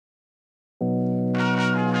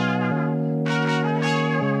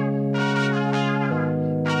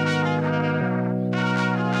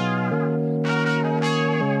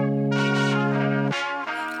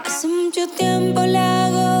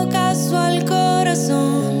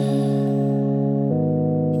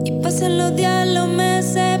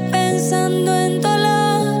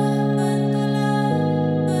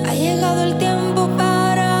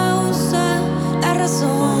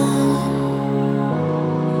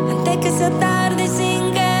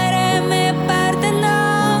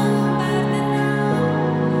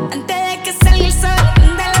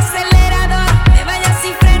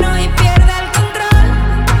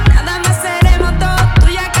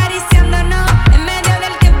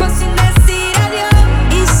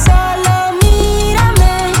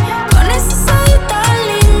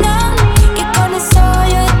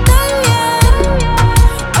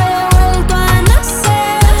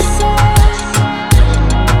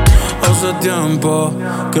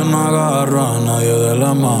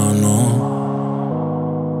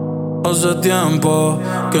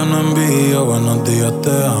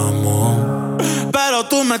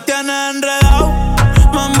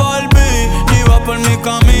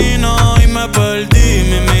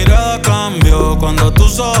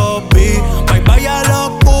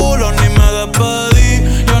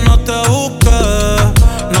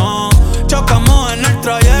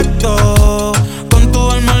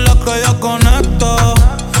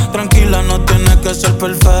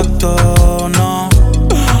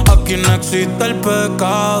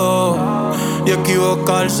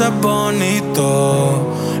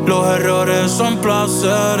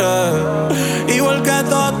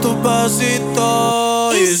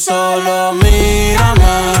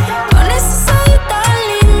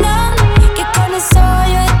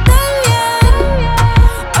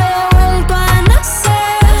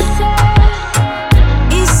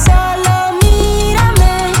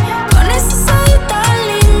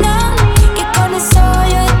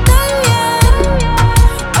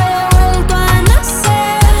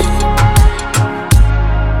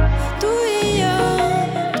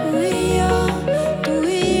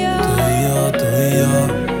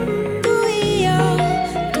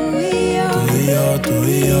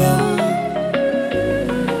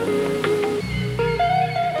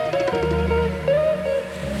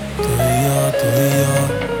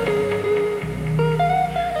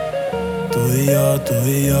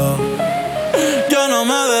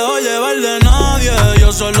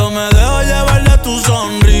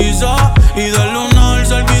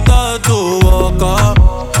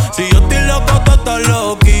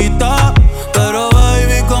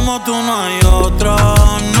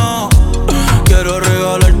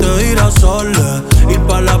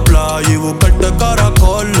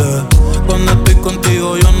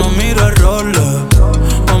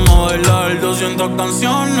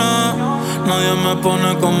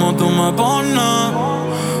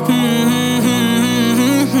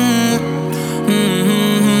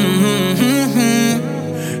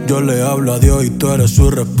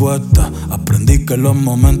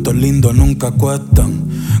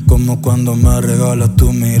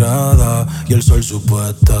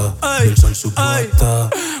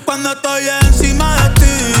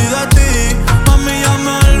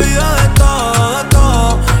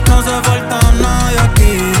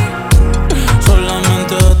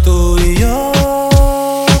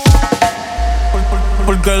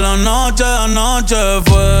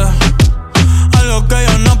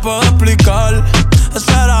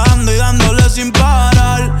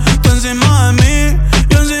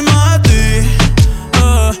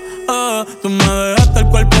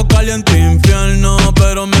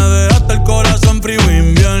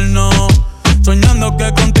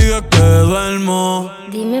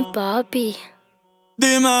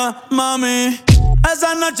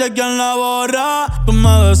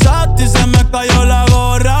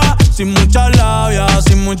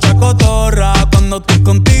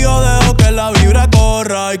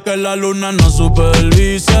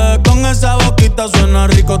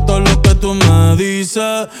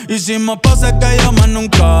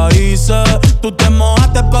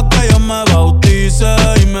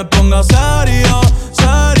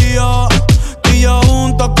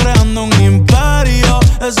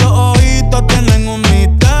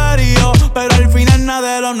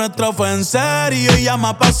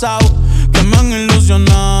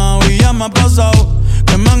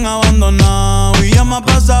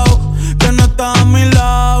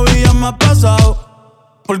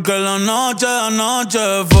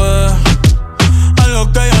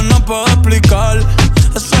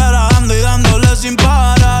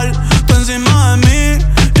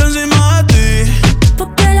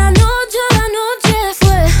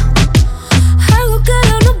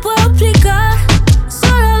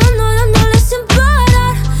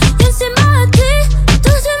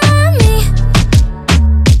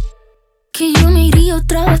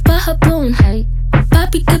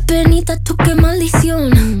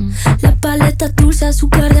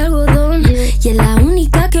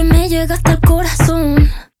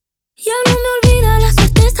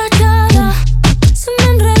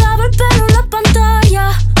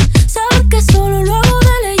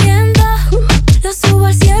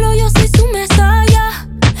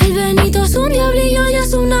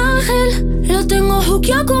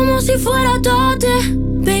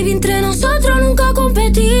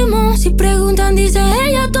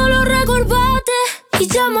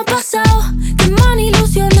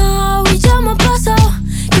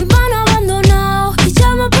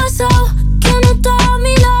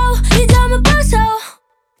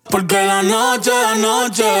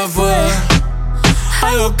noche fue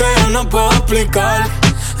algo que yo no puedo explicar.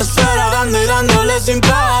 Estar dando y dándole sin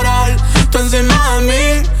parar. Tú encima de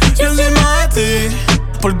mí, yo encima de ti.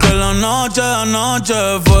 Porque la noche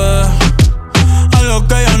fue algo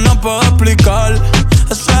que yo no puedo explicar.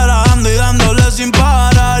 Estar dando y dándole sin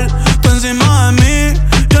parar. Tú encima de mí,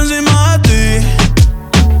 yo encima de ti.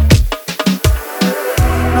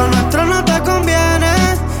 Lo nuestro no te conviene,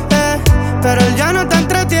 pero él ya no te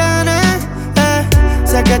entretiene,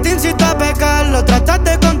 Sé que te incito a pecar, lo tratas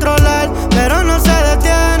de controlar, pero no se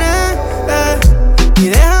detiene, Y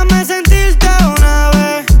déjame sentirte una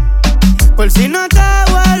vez, por si no te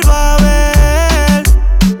vuelvo a ver.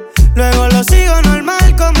 Luego lo sigo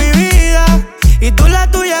normal con mi vida, y tú la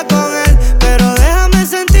tuya con él. Pero déjame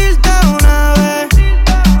sentirte una vez,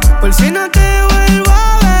 por si no te vuelvo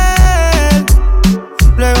a ver.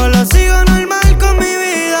 Luego lo sigo normal con mi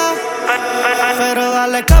vida, pero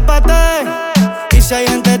dale, escápate. Y si hay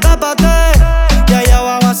gente, tápate. Y allá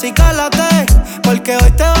abajo así cálate, porque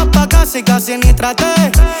hoy te vas pa' casa y casi ni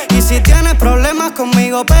traté. Y si tienes problemas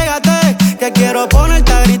conmigo, pégate, que quiero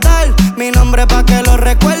ponerte a gritar mi nombre pa' que lo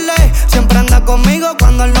recuerde. Siempre anda conmigo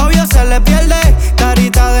cuando el novio se le pierde.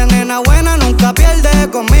 Carita de nena buena nunca pierde.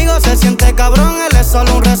 Conmigo se siente cabrón, él es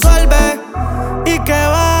solo un resuelve. ¿Y qué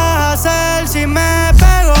vas a hacer si me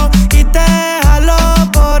pego y te jalo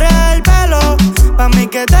por el pelo? Pa' mí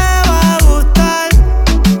que te va a gustar,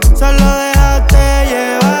 solo déjate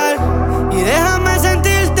llevar. Y déjame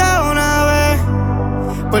sentirte una vez,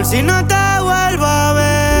 por si no te vuelvo a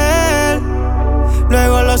ver.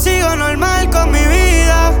 Luego lo sigo normal con mi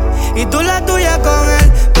vida, y tú la tuya con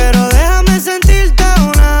él. Pero déjame sentirte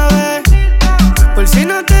una vez, por si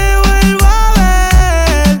no te vuelvo a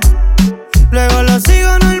ver. Luego lo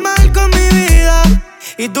sigo normal con mi vida,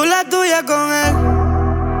 y tú la tuya con él.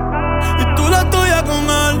 Y tú la tuya con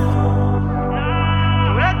él.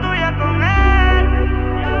 Tú la tuya con él.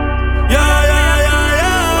 Yeah, yeah, yeah,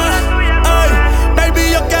 yeah. Ay, baby,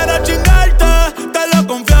 yo quiero chingarte, te lo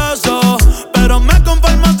confieso, pero me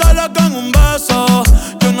conformo solo con un beso.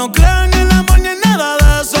 Yo no creo en el amor ni en nada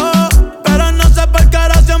de eso, pero no sé por qué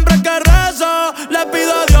ahora siempre que rezo le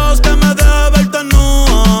pido a Dios que me deje verte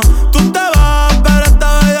nua. Tú te vas, pero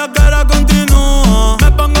esta bellaquera continúa.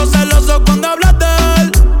 Me pongo celoso cuando hablas de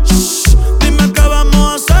él. Shh, dime qué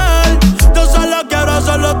vamos a hacer. Yo solo quiero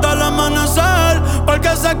solo hasta el amanecer,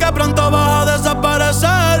 porque sé que pronto vas a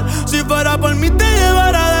desaparecer. Si fuera por mí te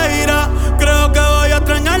llevara de gira. Creo que voy a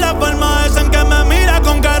extrañar la forma esa en que me mira,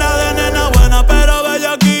 con cara de nena buena pero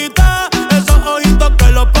bellaquita. Esos ojitos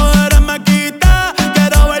que los poderes me quita.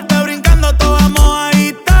 Quiero verte brincando toda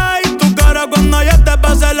mojadita, y tu cara cuando ya te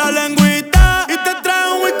pase la lengüita. Y te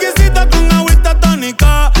trae un whiskycito con agüita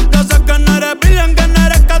tónica. Yo sé que no eres virgen, que no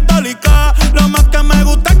eres católica. Lo más que me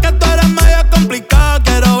gusta es que tú eres media complicada.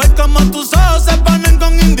 Quiero ver cómo tus ojos se ponen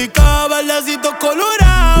con indica. Verdecitos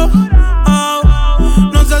colorados,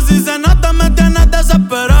 no sé si se nota, me tienes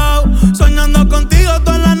desesperado. Soñando contigo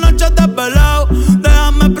todas las noches desvelado.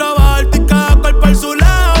 Déjame probarte y cada cual por su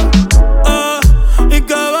lado. ¿Y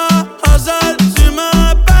qué vas a hacer si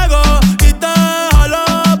me pego y te jalo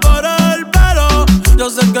por el pelo? Yo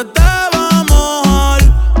sé que te va a mojar,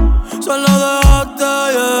 solo déjate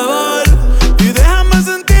llevar. Y déjame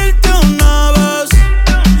sentirte una vez,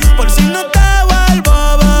 por si no te vuelvo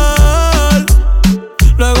a ver.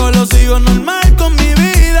 Luego lo sigo normal con mi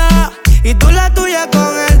vida, Y tú la tuya con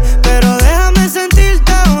él, pero déjame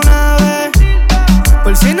sentirte una vez,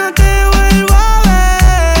 por si no te vuelvo a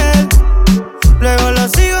ver. Luego lo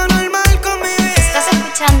sigo normal con mi vida. Estás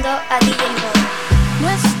escuchando a DJ Boy. No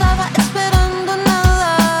estaba esperando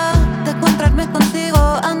nada de encontrarme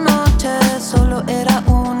contigo anoche. Solo era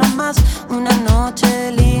una más, una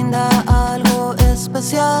noche linda, algo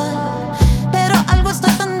especial. Pero algo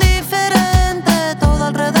está tan diferente, todo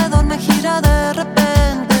alrededor me gira de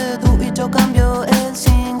repente. Tú y yo cambio el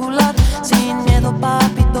singular, sin miedo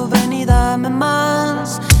papito, ven y dame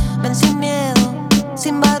más. Ven sin miedo,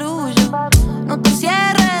 sin barullo, no te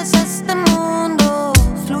cierres a este mundo.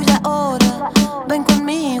 Fluye ahora, ven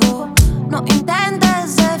conmigo, no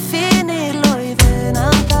intentes definirlo. Y ven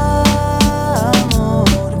acá,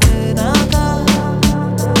 amor, ven acá.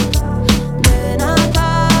 Ven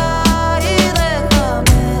acá y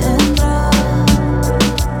déjame entrar.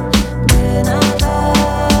 Ven acá,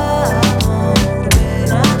 amor,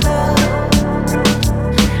 ven acá.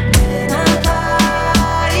 Ven acá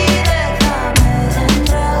y déjame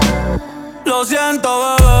entrar. lo siento,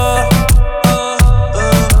 bebé.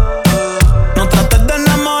 No trates de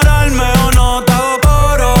enamorarme o no te hago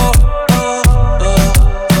coro.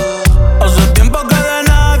 Hace tiempo que de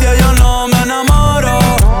nadie yo no me enamoro.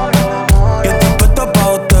 Y estoy puesto pa'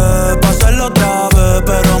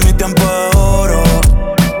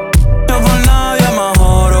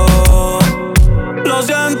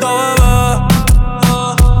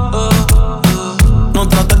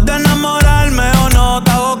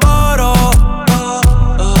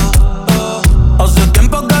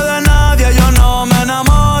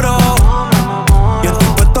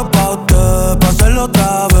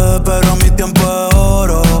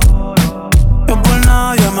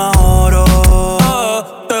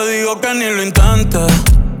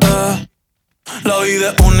 La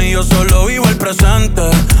vida es una y yo solo vivo el presente.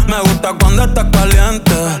 Me gusta cuando estás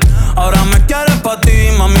caliente. Ahora me quieres pa' ti,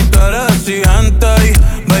 mami, tú eres exigente. Y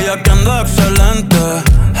bella que ando excelente.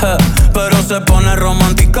 Pero se pone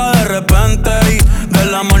romántica de repente. Y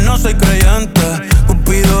del amor no soy creyente.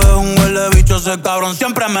 Cupido es un huele bicho, ese cabrón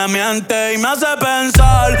siempre me miente. Y me hace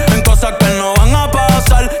pensar en cosas que no van a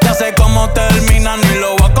pasar. Ya sé cómo termina, ni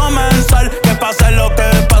lo voy a comenzar. Que pase lo que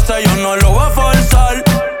pase, yo no lo voy a forzar.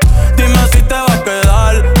 Dime si te va a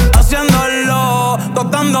quedar haciéndolo,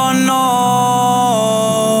 tocándonos.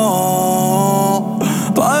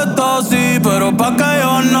 Pa' esto sí, pero pa' que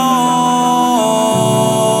yo no.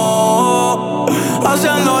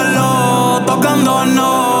 Haciéndolo, tocándonos.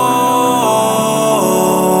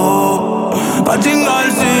 Pa' chingar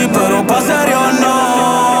sí, pero pa' serio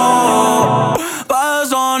no. Pa'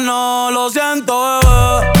 eso no, lo siento,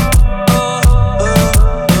 bebé.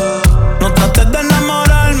 No trates de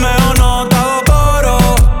enamorarme o no te hago coro.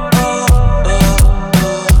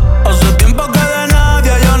 Hace tiempo que de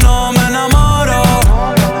nadie yo no me enamoro.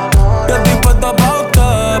 Yo estoy puesto pa'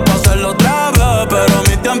 usted, pa' hacerlo otra vez, pero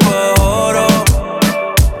mi tiempo es oro.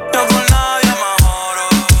 Yo con nadie me joro.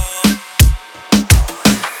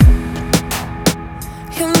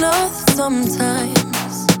 You know that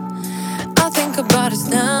sometimes I think about us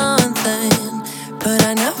now and then, but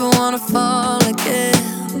I never wanna fall again.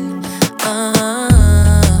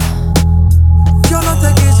 Yo no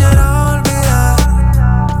te quisiera olvidar,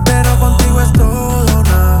 pero contigo es todo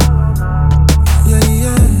nada. Yeah,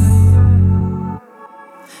 yeah.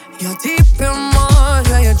 You're deep in water,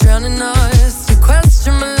 yeah, you're drowning us. You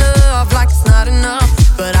question my love like it's not enough,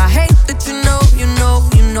 but I hate that you know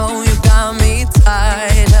you got me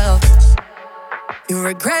tied up. You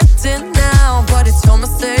regret it now, but it's your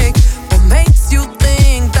mistake. What makes you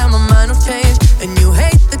think that my mind will change? And you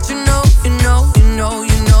hate that you know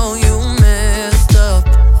you messed up.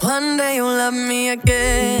 One day you'll love me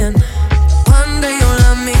again. One day you'll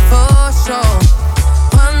love me for sure.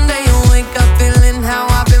 One day you'll wake up feeling how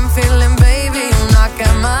I've been feeling, baby. You'll knock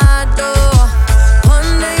at my door.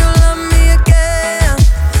 One day you'll love me again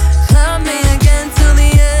till the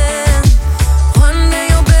end. One day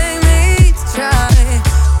you'll beg me to try.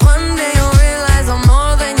 One day you'll realize I'm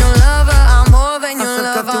more than your lover. I'm more than your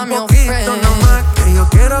lover. Acércate I'm un your poquito friend. nomás, que yo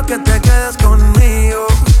quiero que te quedes conmigo.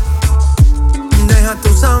 Deja a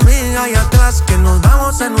tus amigas ahí atrás, que nos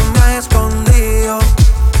vamos en un viaje escondido.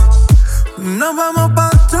 Nos vamos pa'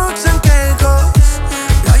 trucks en Keikos,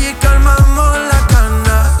 y allí calmamos las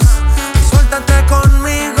canas. Suéltate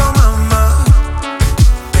conmigo, mamá,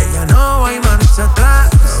 que ya no hay marcha atrás.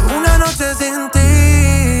 Una noche sin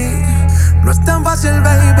ti no es tan fácil,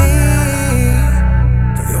 baby.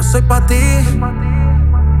 Que yo soy pa' ti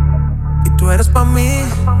y tú eres pa' mí.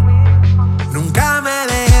 Nunca me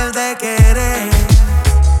dejes de querer.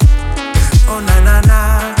 Oh, na, na,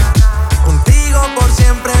 na. Contigo por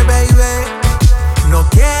siempre, baby. No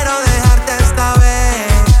quiero dejarte esta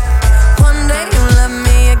vez. One day you'll love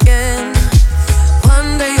me again.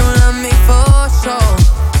 One day you'll love me for sure.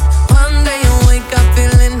 One day you'll wake up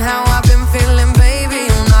feeling how I've been feeling, baby.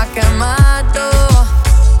 You'll knock at my door.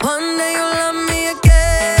 One day you'll love me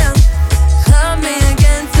again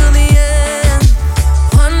till the end.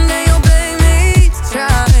 One day you'll beg me to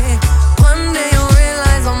try. One day you'll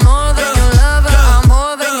realize I'm more than your lover. I'm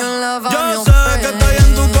more than your lover. I'm Yo your sé friend. que estoy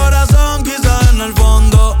en tu corazón, quizás en el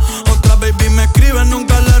fondo. Otra baby me escribe,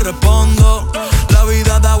 nunca le respondo. La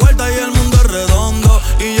vida da vuelta y el mundo es redondo.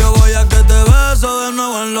 Y yo voy a que te beso de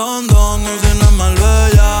nuevo en London. Usina es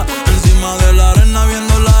Marbella, encima de la arena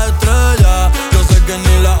viendo las estrellas. Yo sé que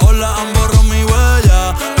ni las olas han borrado mi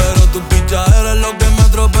huella, pero tu picha eres lo que me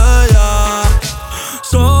atropella.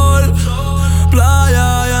 Sol,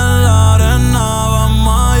 playa y en la arena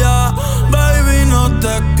vamos allá. Baby, no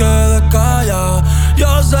te quedes callada.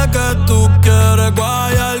 Yo sé que tú quieres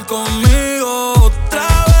guayar conmigo otra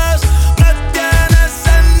vez. Me tienes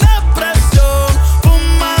en depresión,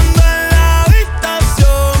 fumando en la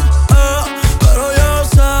habitación. Pero yo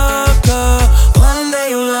sé que One day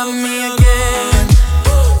you'll love me again.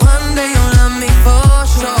 One day you'll love me for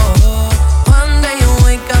sure. One day you'll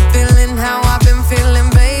wake up feeling how I've been feeling,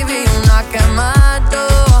 baby. You'll knock at my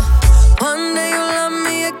door. One day you'll love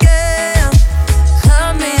me again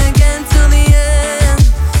till the end.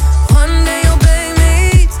 One day you'll beg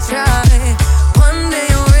me to try. One day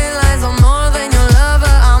you'll realize I'm more than your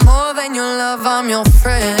lover. I'm more than your lover. I'm your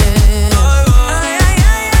friend. Ay, ay, ay,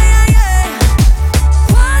 ay, ay, ay.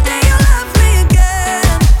 One day you'll love me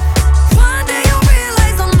again. One day you'll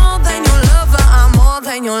realize I'm more than your lover. I'm more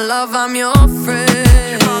than your lover. I'm your friend.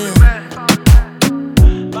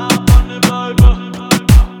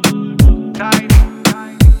 Tiny.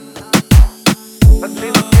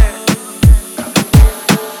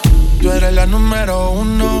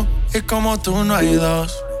 que como tú no hay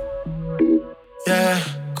dos. Yeah,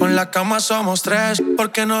 con la cama somos tres,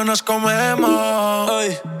 porque no nos comemos.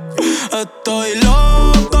 Ay, estoy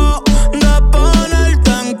loco de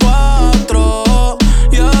ponerte en cuatro.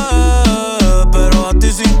 Yeah, pero a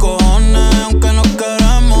ti sin cojones, aunque no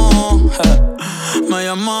queremos. Me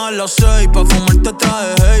llamas a las 6 pa' fumarte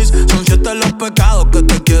traje Haze. Son 7 los pecados que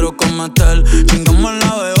te quiero cometer. Chingamos en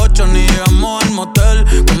la B8, ni llegamos al motel.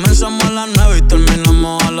 Comenzamos a las 9 y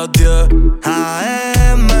terminamos a las 10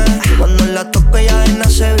 AM, cuando la toco ya de nada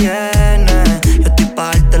se viene. Yo estoy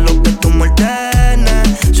pa' darte lo que tú me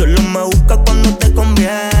ordenes. Solo me buscas cuando te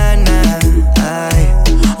conviene. Ay.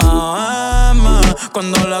 AM,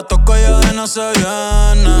 cuando la toco ya de nada se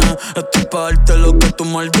viene. Estoy pa' darte lo que tú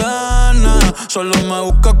me ordenes. Solo me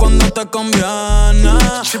buscas cuando te conviene.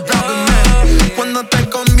 Cuando te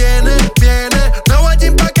conviene, viene. Me voy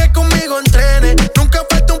allí pa' que conmigo entrene. Nunca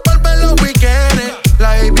falta un polvo en los weekends. La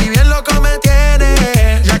baby bien loco me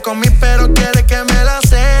tiene. Ya comí pero quiere que me la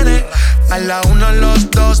cene. A la 1 los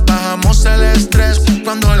dos bajamos el estrés.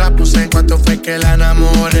 Cuando la puse en 4 fue que la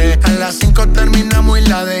enamoré. A las 5 terminamos y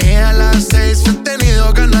la dejé a las 6. He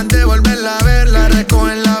tenido ganas de volverla a ver. La recojo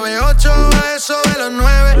en la B8 a eso de los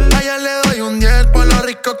 9. Allá le doy un 10 por lo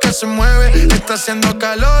rico que se mueve. Está haciendo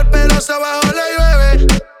calor pero se abajo le llueve.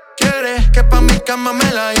 Quiere que pa' mi cama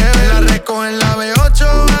me la lleve. La recojo en la B8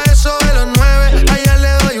 a eso de los 9. Allá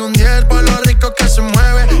le doy un 10 por lo rico que se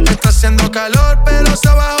mueve. Está haciendo calor pero se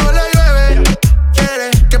abajo le llueve.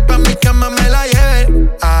 Quiere que pa' mi cama me la lleve.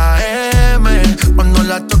 AM, cuando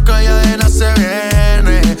la toco ya de nada se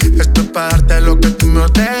viene. Esto es pa' darte lo que tú me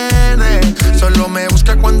ordenes. Solo me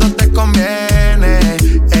busca cuando te conviene.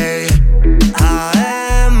 Ey.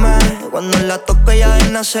 AM, cuando la toco ya de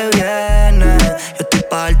nada se viene. Yo estoy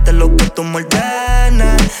pa' darte lo que tú me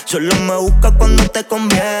ordenes. Solo me busca cuando te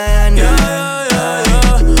conviene. Yeah, yeah,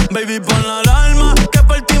 yeah. Baby, pon la alarma que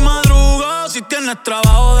por ti madrugo. Si tienes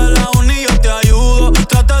trabajo de la uni yo te ayudo.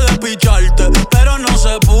 Traté de picharte, pero no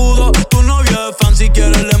se pudo. Tu novio es fan, si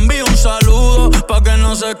quieres le envío un saludo. Pa' que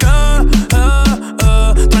no se quede,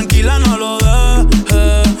 tranquila no lo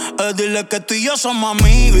dejes. Dile que tú y yo somos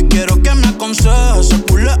amigos y quiero que me aconsejes. Ese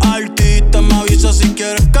culo es artista, me avisa si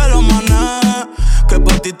quieres que lo maneje. Que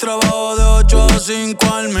pa' ti trabajo de 8 a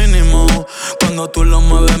 5 al mínimo. Cuando tú lo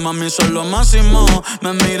mueves, mami, son lo máximo.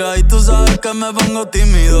 Me mira y tú sabes que me pongo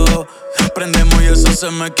tímido. Prendemos y eso se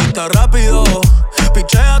me quita rápido.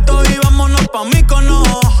 Pichea todo y vámonos pa' Mykonos.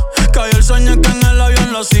 Cayó el sueño que en el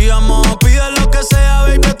avión lo hacíamos. Pide lo que sea,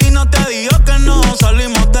 baby, a ti no te digo que no.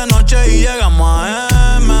 Salimos de noche y llegamos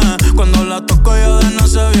a M. Cuando la toco ya de no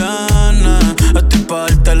se viene. Estoy pa'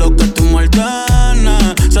 darte lo que tú me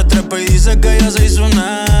ordenes. Se trepa y dice que ya se hizo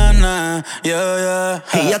nena. Yeah,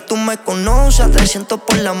 yeah. Y ya tú me conoces, a 300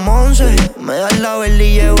 por la 11. Me das la vela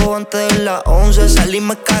y llevo antes de las 11.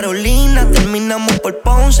 Salimos Carolina, terminamos por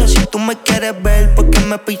Ponce. Si tú me quieres ver, ¿por qué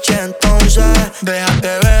me piché entonces?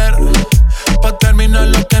 Déjate ver, pa' terminar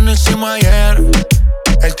lo que no hicimos ayer.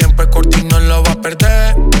 El tiempo es corto y no lo va a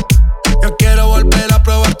perder. Yo quiero volver a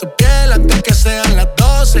probar tu piel antes que sean las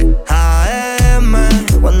 12 AM,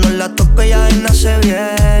 cuando la toco ya de nada se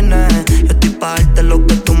viene. Yo estoy pa' darte lo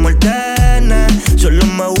que tú me ordenes. Solo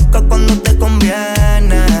me busca cuando te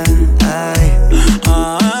conviene. Ay.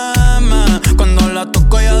 AM, cuando la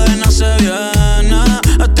toco ya de nada se viene.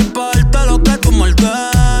 Estoy pa' darte lo que tú me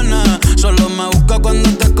ordenes. Solo me busca cuando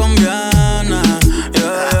te conviene.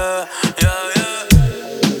 Yeah, yeah, yeah.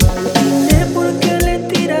 Dime por qué le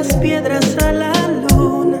tiras piedras a la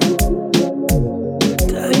luna.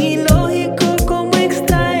 Tan ilógico como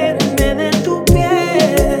extraerme de tu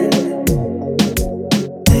piel.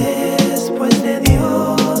 Después de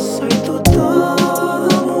Dios, soy tu todo,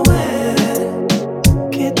 mujer.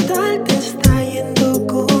 ¿Qué tal te está yendo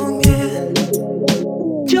con él?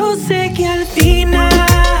 Yo sé que al final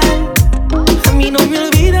a mí no me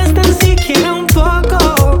olvidas tan siquiera un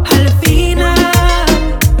poco. Al final,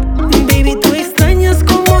 baby, tú extrañas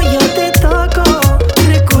como yo te toco.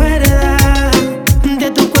 Recuerda,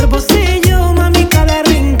 de tu cuerpo sé yo, mami, cada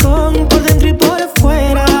rincón, por dentro y por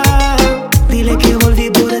fuera. Dile que volví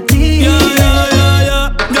por ti. Yeah, yeah, yeah,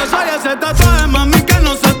 yeah. Yo soy ese tatuaje, mami, que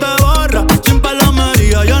no se te borra. Sin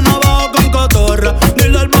palomería, yo no bajo con cotorra.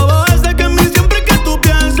 Dile al bobo ese que en mí siempre que tú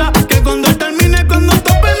piensas que cuando él termine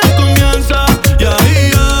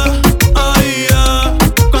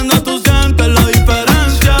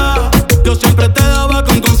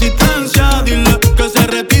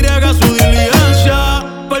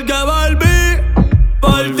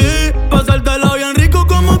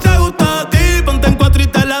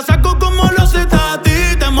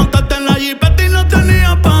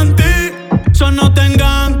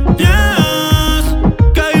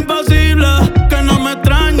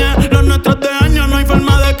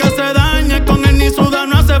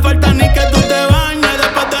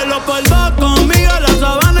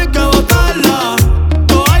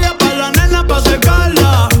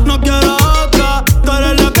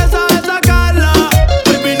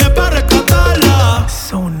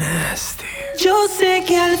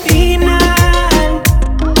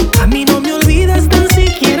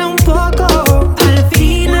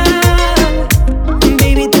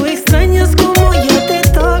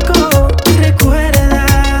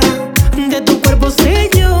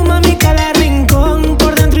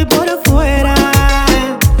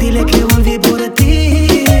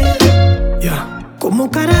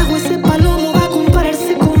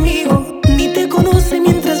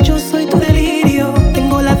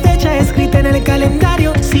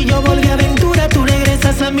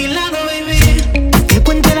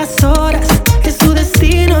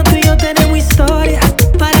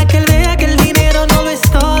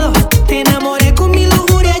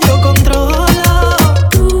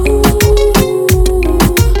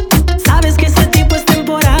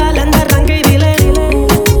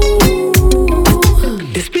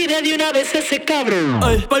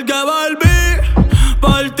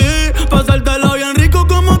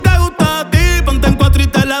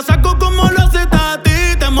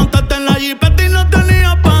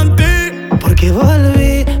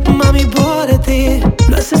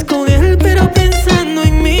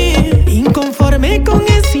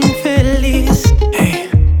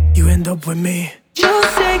with me. Yo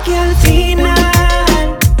sé que al final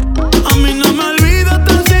a mí no me olvidas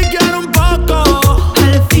tan siquiera un poco.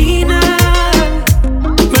 al final,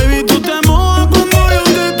 Baby, tú te mojas cuando yo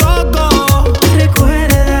te toco.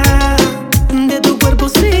 recuerda de tu cuerpo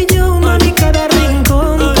sé yo, mami, cada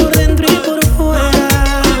rincón, por dentro y por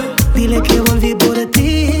fuera. Dile que volví por ti.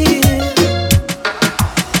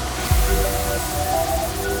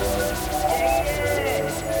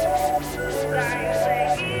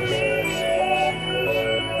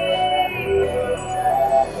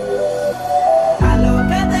 A lo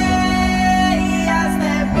que te ibas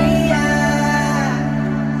de mía,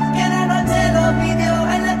 que la noche lo pidió,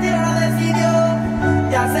 en la tierra lo decidió.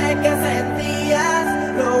 Ya sé que sentías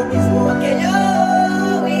lo mismo que yo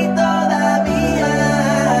y todavía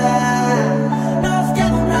nos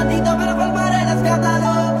queda un ratito para formar el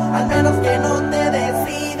escándalo, al menos que no te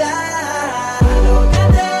decidas. A lo que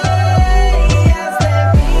te ibas de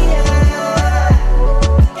mía,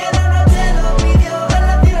 que la noche lo pidió, en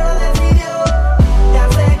la tierra lo decidió. Ya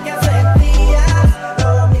sé que sentías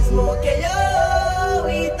lo mismo que yo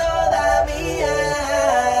y todavía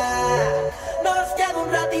nos queda un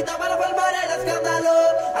ratito para formar el escándalo,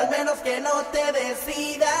 al menos que no te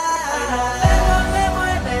decidas. Nos vemos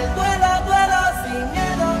en el duelo, sin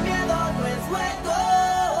miedo no es juego.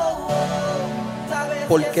 Sabes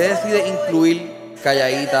 ¿Por que qué decides incluir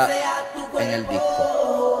Calladita en el disco?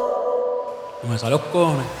 Me sale los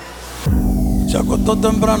cojones. Se acostó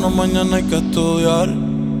temprano, mañana hay que estudiar.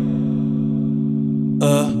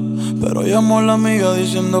 Pero llamó a la amiga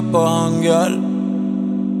diciendo pa' janguear.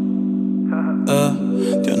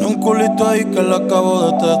 Tiene un culito ahí que le acabo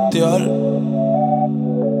de testear.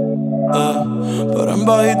 Pero en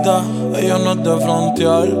bajita, ella no es de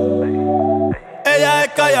frontear. Ella es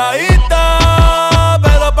calladita,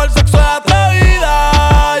 pero para el sexo es atrevida.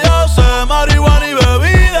 Yo sé marihuana y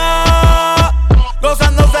bebida,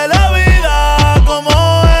 gozándose la vida como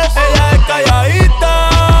es. Ella es calladita,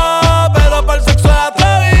 pero para el sexo es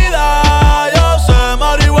atrevida. Yo sé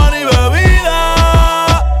marihuana y bebida,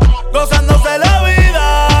 gozándose la vida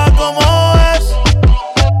como es.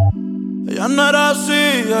 Ella no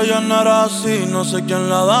era así, no sé quién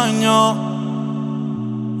la dañó.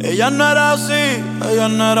 Ella no era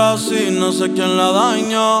así, no sé quién la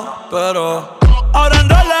dañó. Pero ahora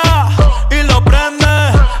enrola y lo prende.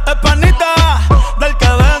 Es panita del que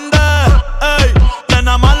vende. Ey,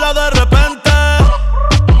 nena mala de repente.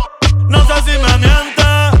 No sé si me miente,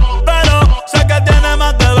 pero sé que tiene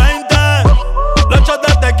más de 20. Los shots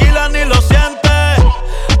de tequila ni lo siente.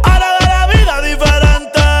 Ahora ve la vida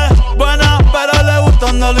diferente. Buena, pero le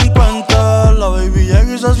gustan delincuentes. La baby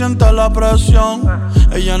llega y se siente la presión.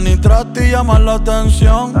 Ella ni trata y llama la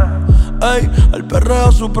atención. Ey, el perreo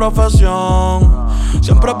es su profesión.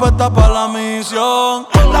 Siempre puesta pa' la misión.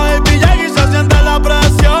 La baby llega y se siente la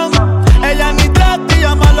presión. Ella ni trata y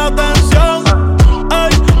llama la atención.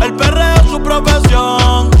 Ey, el perreo es su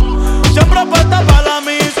profesión. Siempre puesta pa' la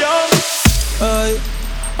misión. Ey,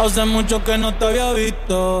 hace mucho que no te había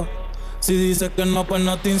visto. Si dices que no, pues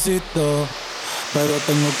no te insisto. Pero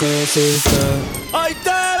tengo que decirte, hoy te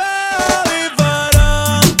veo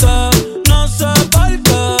diferente. No sé por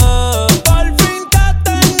qué. Por fin te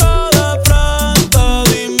tengo de frente.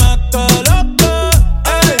 Dime qué lo que.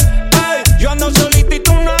 Ey, ey, yo ando solito y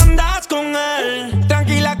tú no andas con él.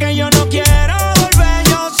 Tranquila que yo no quiero volver,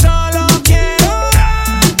 yo solo quiero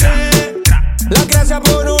darte la gracia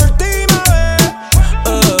por última vez.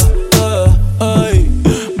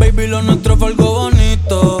 Baby, lo nuestro fue algo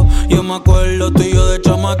bonito. Yo me acuerdo tú y yo de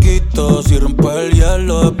chamaquito. Si rompes el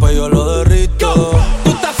hielo, después yo lo derrito.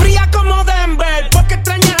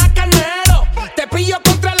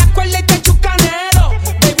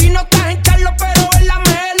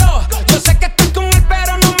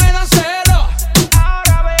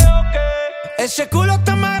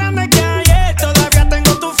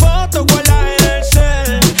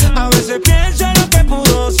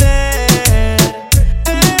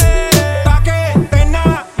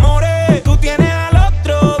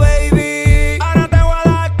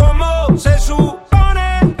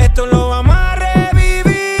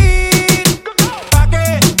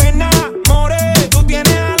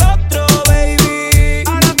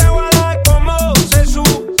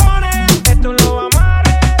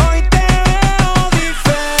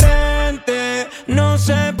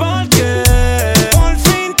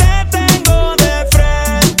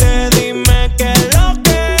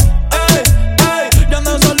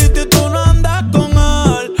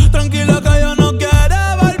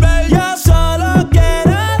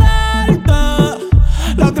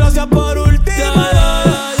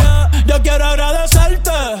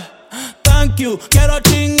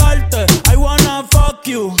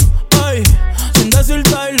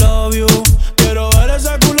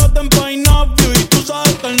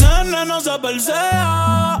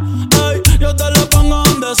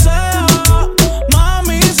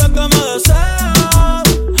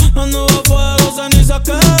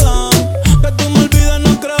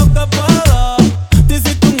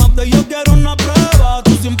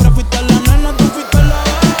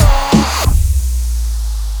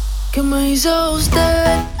 ¿Qué me hizo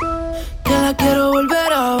usted? Que la quiero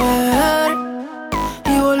volver a ver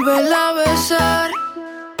y volverla a besar.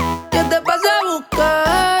 ¿Qué te pasa a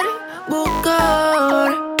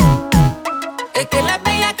buscar? Es que la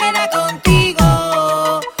bella queda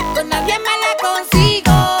contigo, con nadie me la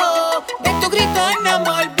consigo. De tu grito no me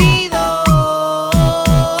olvido.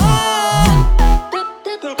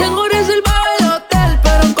 Tengo reservado el hotel,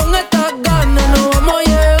 pero con estas ganas no vamos a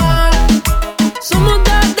llegar. Somos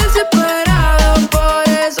tan desesperados, por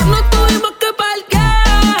eso no tuvimos que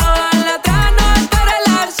parquear. La atrás no espera el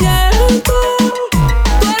asiento.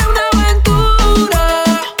 Tú eres una aventura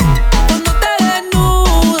cuando te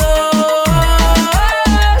desnudas.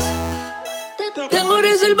 Tengo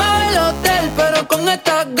reservado el hotel, pero con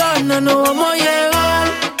estas ganas no vamos a llegar.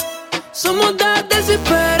 Somos tan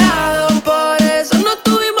desesperados, por eso no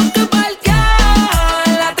tuvimos que parquear.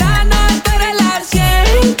 La atrás no espera el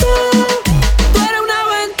asiento. Tú eres una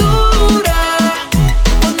aventura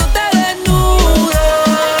cuando te desnudas.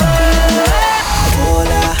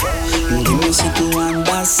 Hola, dime si tú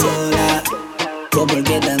andas sola o por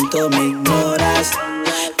qué tanto me ignoras.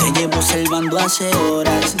 Te llevo observando hace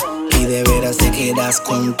horas y de veras te quedas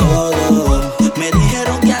con todo. Me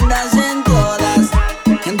dijeron que andas en todas,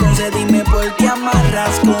 entonces dime por qué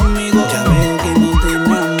amarras conmigo. Ya veo que no te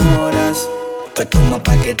enamoras, pues toma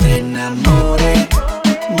pa' que te enamore.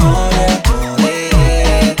 More,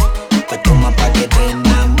 more, pues toma pa' que te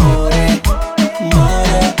enamore.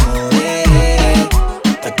 More, more,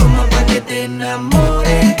 pues toma pa' que te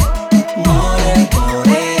enamore. More,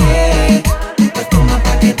 more, pues toma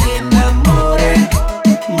pa' que te enamore.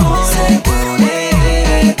 More, more.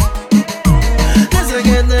 Desde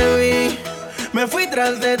que te vi, me fui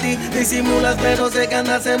tras de ti. Disimulas pero sé que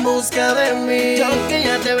andas en busca de mí. Yo que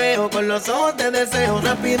ya te veo, con los ojos te deseo.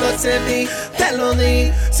 Rápido accedí, te lo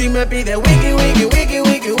di. Si me pide wiki, wiki, wiki,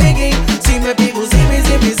 wiki, wiki. Si me pide zipi,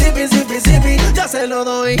 zipi, zipi, zipi, zipi, yo se lo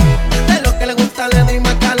doy. De lo que le gusta le doy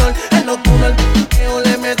más calor. En lo oscuro al p***eo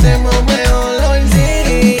le metemos mejor. Hoy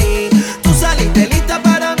sí, tú saliste lista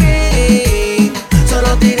para mí.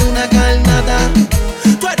 Solo tiré una carnata.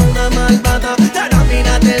 Tú eres una malvada, y ahora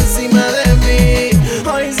mírate encima de mí.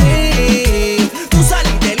 Hoy sí, tú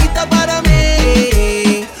saliste lista para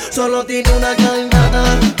mí. Solo tiene una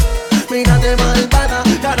carnata. Mírate malvada,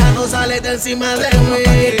 y ahora no sales de encima de mí.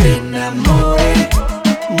 Que te enamore,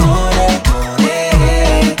 more,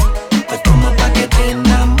 more. Pues toma pa' que te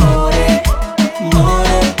enamore.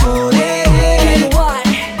 More, more.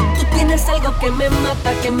 Tú tienes algo que me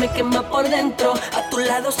mata, que me quema por dentro. A tu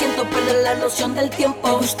lado siento perder la noción del tiempo.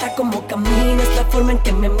 Me gusta cómo caminas, la forma en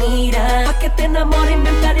que me miras. Pa' que te enamore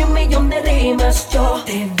inventaré 1.000.000 de rimas. Yo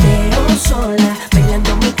te veo sola,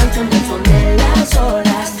 bailando mi canción del son de las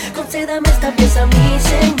olas. Concédame esta pieza, mi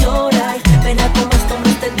señora, y verá cómo esto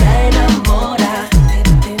no te enamora.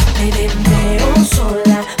 Te veo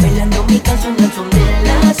sola, bailando mi canción del son de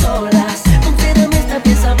las olas. Concédame esta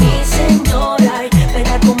pieza, mi señora, y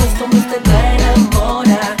verá cómo esto no te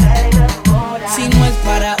enamora. Si no es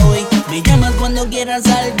para hoy, me llamas cuando quieras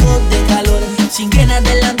algo de calor. Sin que nada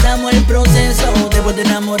adelantamos el proceso. Después de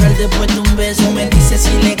enamorar, después de un beso. Me dices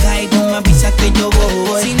si le caigo, me avisas que yo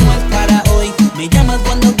voy. Si no es para hoy, me llamas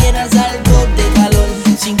cuando quieras algo de calor.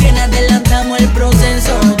 Sin que nada adelantamos el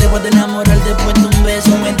proceso. Después de enamorar, después de un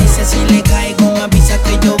beso. Me dices si le caigo, me avisas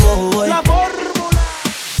que yo voy. La fórmula.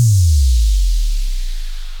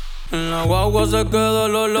 En la guagua se queda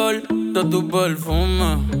el olor de tu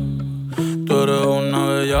perfume. Tú eres una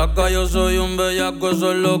bellaca, yo soy un bellaco,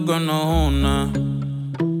 eso es lo que nos une.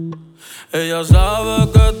 Ella sabe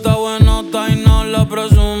que está buenota y no la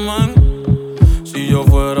presumen. Si yo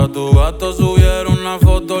fuera tu gato, subiera una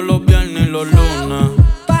foto los viernes y los lunes.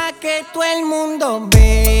 Pa' que todo el mundo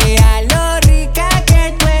vea lo rica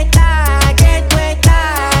que tú estás, que tú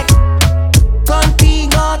estás.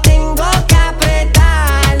 Contigo tengo que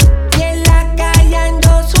apretar. Y en la calle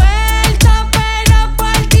ando suelto, pero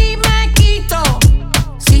por ti me quito.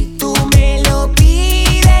 Si tú me lo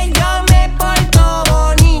pides, yo me porto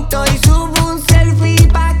bonito y subo un selfie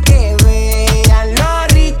pa' que vean lo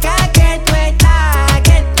rica que tú estás,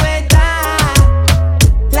 que tú estás.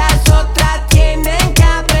 Las otras tienen que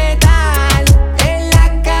apretar. En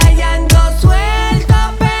la calle ando suelto,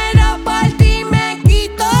 pero por ti me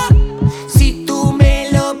quito. Si tú me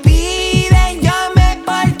lo pides, yo me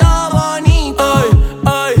porto bonito.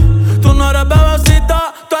 Ay, tú no eres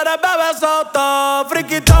bebecita, tú eres bebesota.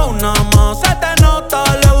 Friquita una más, se te nota.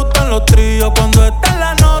 Le gustan los tríos cuando está en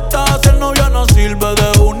la nota. Si el novio no sirve,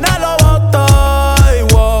 de una lo bota. Ay,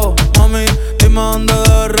 wow, mami, dime dónde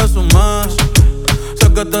de resumes.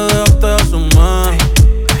 Sé que te dejaste de asumir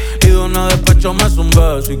y de una vez pecho me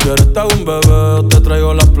zumbé. Si quieres te hago un bebé o te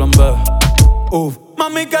traigo las plan B.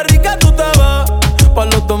 Mami, qué rica tú te ves. Pa'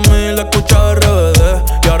 los 2000 escucha RBD.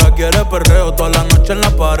 Y ahora quiere perreo toda la noche en la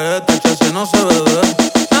pared. Tacha si no se ve.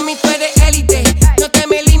 Mami, tú eres élite, no te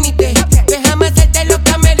me limites. Déjame hacerte lo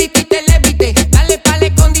que amerite y te levite. Dale pa'l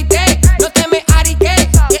escondite, no te me ariques.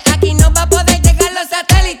 Que aquí no va a poder llegar los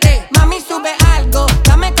satélites. Mami, sube algo,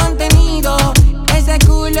 dame contenido. Ese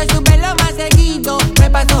culo súbelo más seguido. Me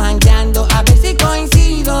paso jangueando a ver si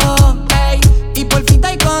coincido. Ey, y por fin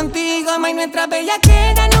estoy contigo. May, nuestra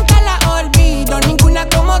bellaquera nunca la olvido. Ninguna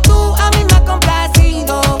como tú a mí me ha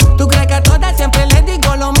complacido. Tú crees que a todas siempre les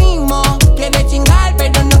digo lo mismo. Quiere chingar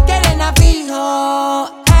pero no quieren a fijo.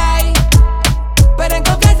 Ey, pero en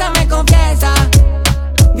confianza me confiesa.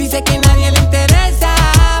 Dice que nadie le interesa,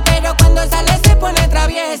 pero cuando sale se pone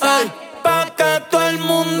traviesa. Ey, pa' que todo el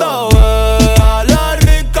mundo vea la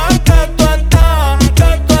rica que tú estás,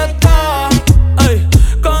 que tú estás. Ey,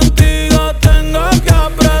 contigo tengo que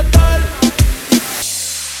apretar.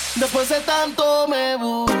 Después de tanto me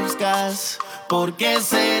buscas, ¿por qué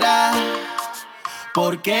será?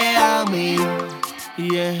 ¿Por qué a mí?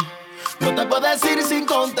 Yeah. No te puedo decir sin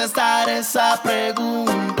contestar esa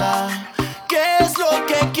pregunta. ¿Qué es lo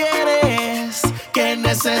que quieres? ¿Qué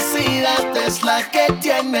necesidad es la que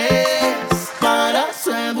tienes para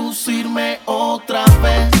seducirme otra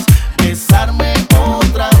vez? Besarme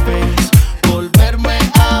otra vez, volverme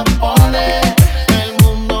a poner el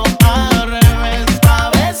mundo al revés,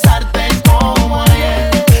 pa' besarte como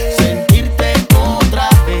ayer, sentirte otra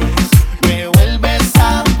vez, me vuelves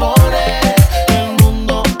a poner el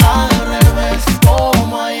mundo al revés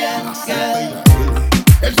como ayer.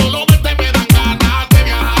 El solo verte me dan ganas de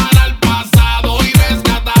viajar al pasado y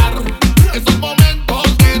rescatar esos momentos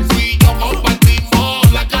que tú y yo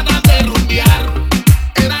compartimos, las ganas de rumbear.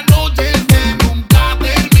 Eran noches de nunca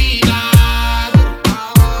terminar.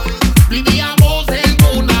 Vivíamos en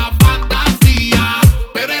una fantasía,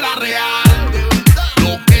 pero era real.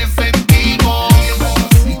 Lo que sentimos,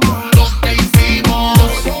 lo que hicimos.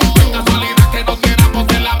 Qué casualidad que nos quedamos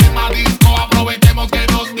en la misma disco. Aprovechemos que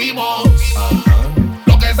nos dimos.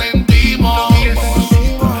 Lo que sentimos,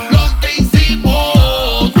 lo que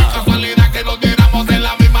hicimos. Qué casualidad que nos quedamos en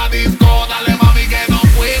la misma disco. Dale mami que nos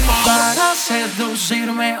fuimos. Para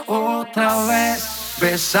seducirme otra vez,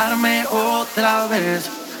 besarme otra vez,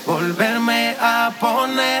 volverme a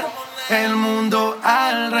poner el mundo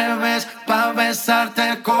al revés, pa'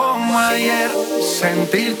 besarte como ayer,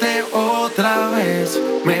 sentirte otra vez,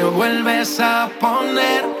 me vuelves a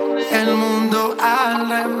poner el mundo al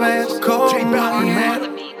revés como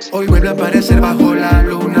ayer. Hoy vuelve a aparecer bajo la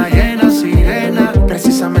luna llena, sirena,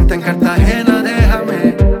 precisamente en Cartagena.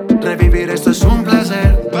 Déjame revivir, esto es un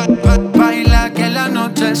placer. Baila que la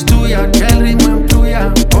noche es tuya, que el ritmo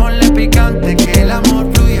influya, ponle picante que el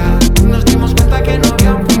amor fluya. Nos dimos cuenta que no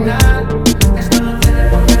había un final. Esto no tiene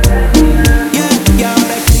por qué terminar. Y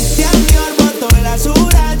ahora es Cristian Dior, botó la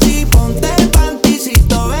Surachi, ponte el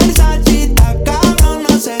panticito Versace, está cabrón,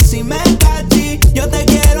 no sé si me cachí, yo te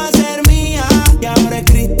quiero hacer mía. Y ahora es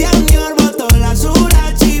Cristian Dior, botó la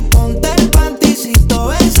Surachi, ponte el panticito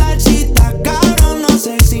Versace, está cabrón, no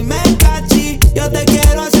sé si me cachí, yo te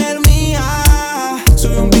quiero hacer mía.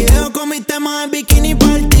 Subí un video con mis temas en bikini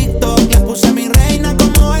para el TikTok, le puse mi reina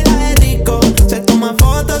como baila de rico, se toma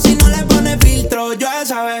fotos y no le pone filtro. Yo a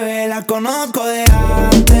esa bebé la conozco de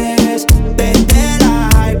antes, desde la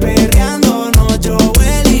high perreando noche,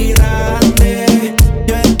 Willy Randy.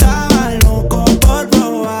 Yo estaba loco por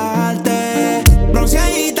probarte,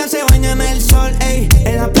 bronceadita se baña en el sol, ey,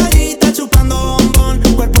 en la playita chupando bombón,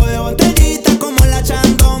 cuerpo de botellita como la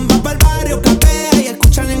Chandon, va pa'l barrio, capea y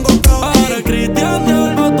escucha Lingo Flow. Ahora Cristian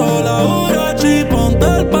Dior botó la Urachi, ponte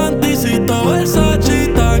el panticito Versace,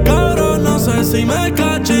 está cabrón, no sé si me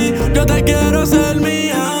cachí, yo te quiero hacer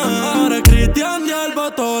mía. Ahora Cristian Dior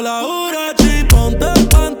botó la Urachi, ponte el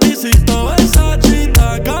panticito Versace,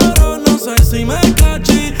 está cabrón, no sé si me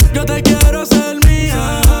cachí, yo te quiero hacer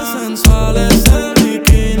mía. Sensual ese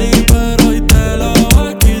bikini, pero hoy te lo voy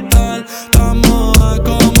a quitar. Tan moda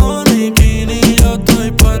como Nikini, yo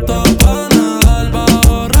estoy puesto pa' nadar, pa'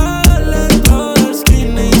 borrar dentro del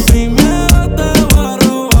skinny. Sin miedo te voy a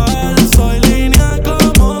robar, soy línea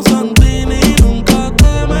como Santini, nunca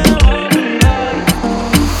te me voy a olvidar.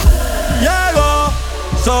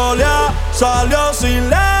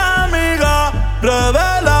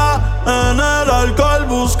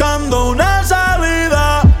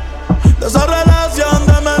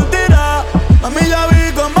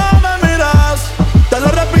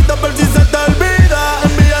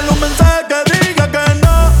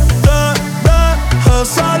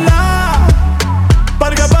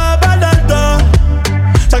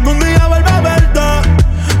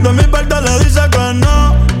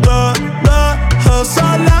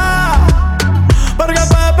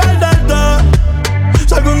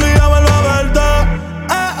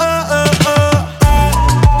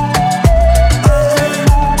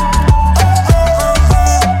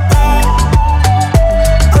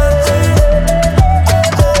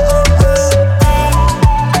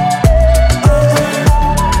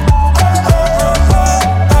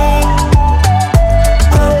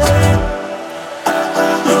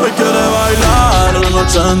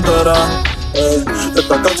 entera.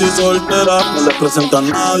 Está casi soltera, no le presenta a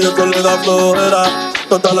nadie que le da flojera.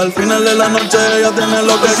 Total, al final de la noche ella tiene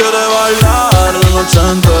lo que quiere bailar la noche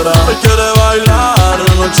entera. Él quiere bailar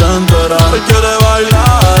la noche entera. Él quiere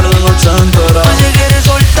bailar la noche entera. No se quiere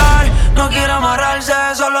soltar, no quiere amarrarse,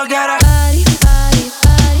 solo quiere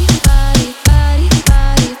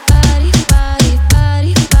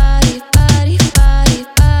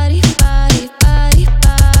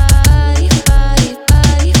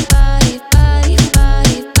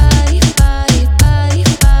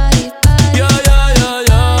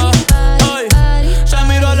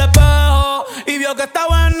que está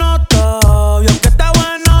buenota, vio que está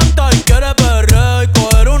buenota y quiere perrear y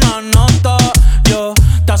coger una nota. Yo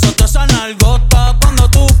te azoto esa nalgota cuando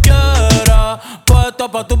tú quieras,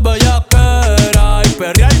 puesto pa' tus bellaqueras y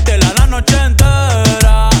perreártela la noche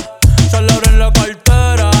entera. Solo abren la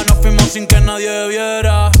cartera, nos fuimos sin que nadie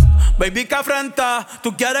viera. Baby, que afrenta,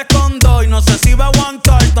 tú quieres con dos y no sé si va a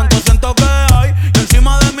aguantar. Tanto siento que hay y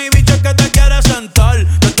encima de mi bicho es que te quieres sentar.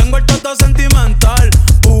 Te tengo el toto sentimental,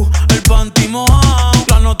 el panty mojado,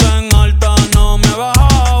 la nota en alta no me he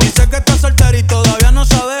bajado. Dice que está soltera y todavía no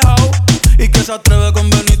se ha dejado y que se atreve con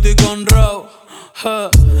Benito y con Raúl.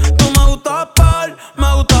 Tú me gustas par,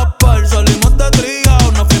 salimos de trío,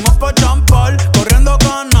 nos fuimos pa' champar, corriendo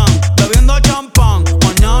canan, bebiendo champán.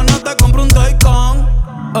 Mañana te compro un Taycan.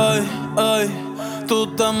 Ey, ey, tú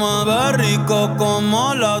te mueves rico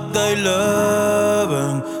como las de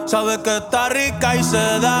Eleven. Sabes que está rica y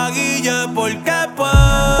se da guille porque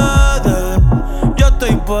puede. Yo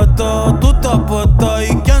estoy puesto, tú estás puesta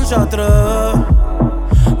y ¿quién se atreve?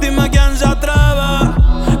 Dime quién se atreve,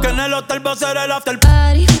 que en el hotel va a ser el after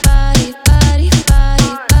party, party, party, party,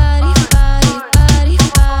 party, party, party,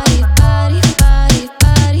 party, party,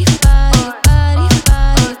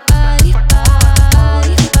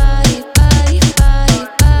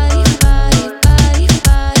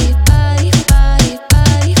 party, party,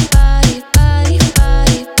 party,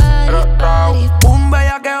 party, party, un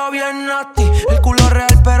bellaqueo bien nasty, el culo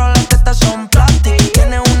real pero las tetas son plastic.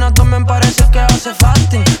 Tiene un abdomen parece que hace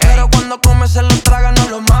fasting, pero cuando come se lo traga no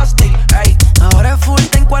lo mastic. Ey, ahora es full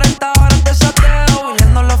time 40 horas de sateo,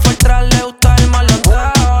 viniéndolo fue el tras, le gusta el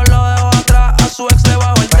maleanteo. Lo dejo atrás, a su ex le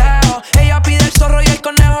bajo el dedo. Ella pide el zorro y el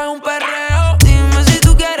conejo es un perreo. Dime si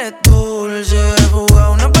tú quieres dulce, jugar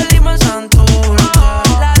una película en Santurce.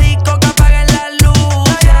 La disco que apague la luz,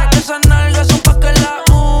 quiere que esas nalgas son pa' que la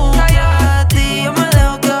use. De ti yo me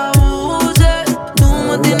dejo que abuse, tú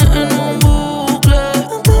me tienes en un bucle.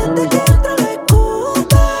 Antes de que entre la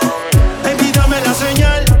escupe. Baby, dame la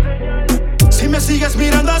señal. Si me sigues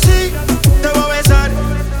mirando así, te voy a besar,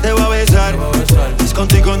 te voy a besar. Es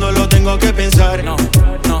contigo, no lo tengo que pensar. No,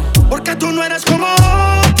 no. Porque tú no eres como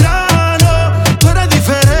otra, no. Tú eres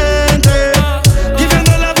diferente.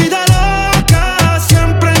 Viviendo la vida loca,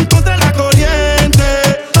 siempre en contra de la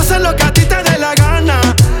corriente. Tú haces lo que a ti te dé la gana,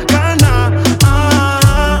 gana.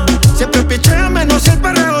 Siempre pichea menos si el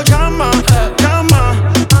perreo llama, llama.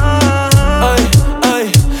 Ay,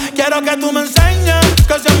 ay, quiero que tú me enseñes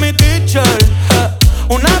que seas mi teacher.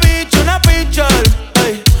 Una bitch, una pitcher.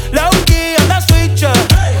 Ay, la Uki anda switcher.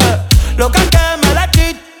 Loca que me la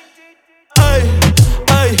quit. Ay,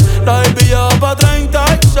 ay, la baby ya va pa' 30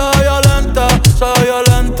 y soy violenta, soy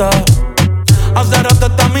violenta. Hace rato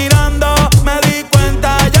está mirando, me di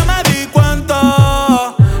cuenta, ya me di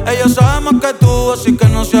cuenta. Ellos sabemos que tú, así que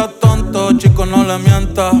no seas tonto, chico, no le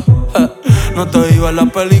mientas. No te iba en la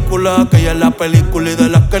película, que ella es la película y de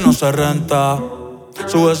las que no se renta.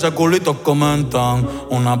 Sube ese culito, comentan.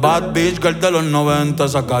 Una bad bitch girl de los 90.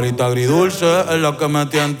 Esa carita agridulce es la que me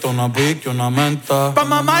tienta. Una pique, una menta. Pa'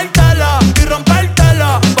 mamártela y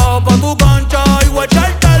rompértela. Bajo pa' tu cancha y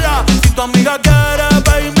guachártela. Si tu amiga quiere,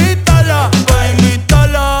 ve invítala. Ve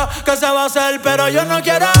invítala. Que se va a hacer, pero yo no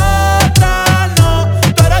quiero otra, no.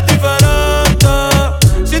 Tú eres diferente.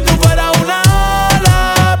 Si tú fueras una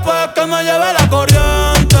ala, pues que me lleve la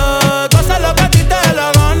corriente. Tú haces lo que a ti te dé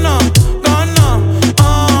la gana.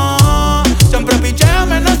 Siempre pichea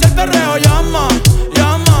menos si el perreo llama,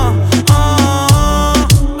 llama.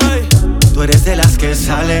 Tú eres de las que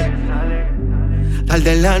sale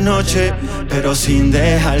tarde en la noche, pero sin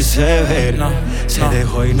dejarse ver. Se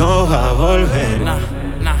dejó y no va a volver.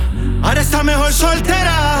 Ahora está mejor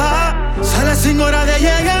soltera. Sale sin hora de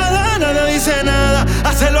llegada, no le dice nada.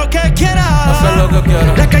 Hace lo que quiera. Hace lo que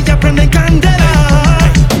quiera. La calle prende en candela.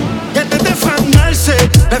 Y antes de fanarse,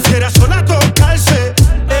 prefiere sola tocarse.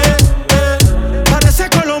 Parece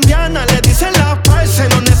colombiana, le dicen la parce.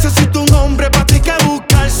 No necesita un hombre pa' ti que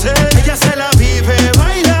buscarse. Ella se la vive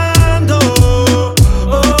bailando.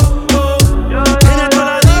 Tiene toda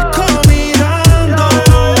la disco mirando.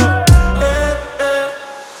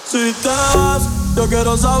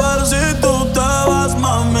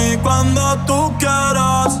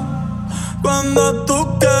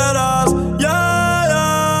 tú quieras. Yeah,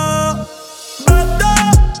 yeah.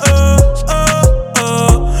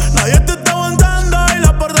 Nadie te está aguantando y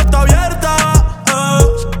la puerta está abierta.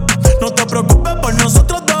 No te preocupes por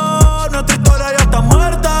nosotros dos, nuestra historia ya está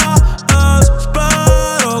muerta.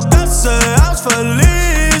 Espero que seas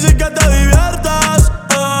feliz y que te diviertas.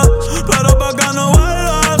 Pero pa' que no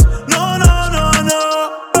vuelvas, no, no, no, no.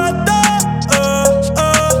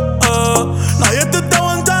 Nadie te está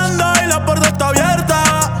aguantando y la puerta está abierta.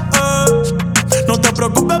 No te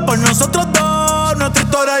preocupes por nosotros dos, nuestra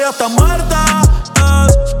historia ya está muerta.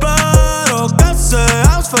 Espero que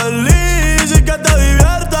seas feliz y que te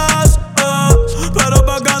diviertas. Pero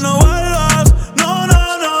pa' que no vuelvas, no, no,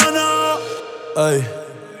 no, no. Ey,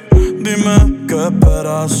 dime qué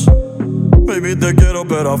esperas. Baby, te quiero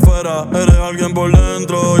pero afuera. Eres alguien por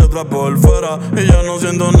dentro y otra por fuera. Y ya no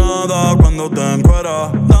siento nada cuando te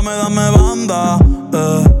encueras. Dame, dame banda,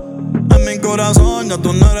 en mi corazón ya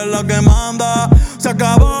tú no eres la que manda. Se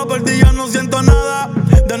acabó, por ti ya no siento nada.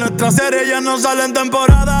 De nuestra serie ya no sale en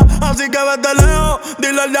temporada. Así que vete lejos,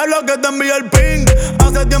 dile al diablo que te envíe el ping.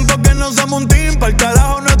 Hace tiempo que no somos un team. Pa'l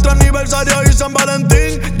carajo nuestro aniversario y San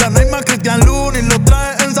Valentín. Ya no hay más Cristian Lunis, lo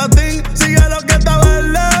trae en satín. Sigue lo que está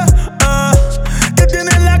verde, que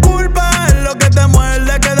tienes la culpa, es lo que te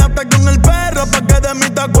muerde. Quédate con el perro pa' que de mí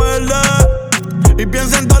te acuerdes. Y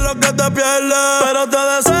piensa en todo lo que te pierdes. Pero te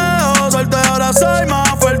deseo suerte, ahora soy más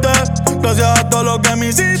fuerte. Gracias a todo lo que me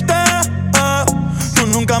hiciste. Tú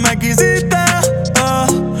nunca me quisiste.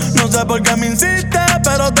 No sé por qué me insistes,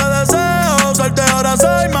 pero te deseo suerte, ahora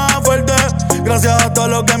soy más fuerte. Gracias a todo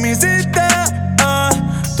lo que me hiciste.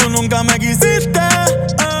 Tú nunca me quisiste.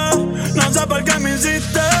 No sé por qué me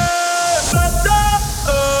insistes.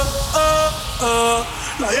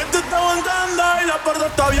 Nadie te está aguantando y la puerta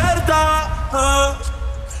está abierta.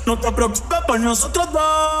 No te preocupes por nosotros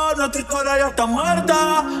dos, nuestra historia ya está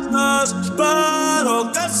muerta.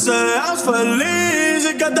 Espero que seas feliz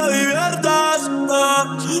y que te diviertas.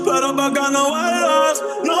 Pero pa' que no vuelvas,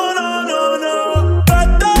 no, no, no, no.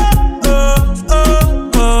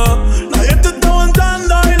 Nadie te está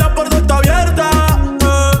aguantando y la puerta está abierta.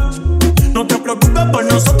 No te preocupes por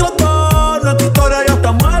nosotros dos, nuestra historia ya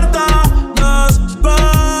está muerta.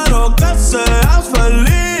 Espero que seas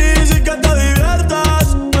feliz y que te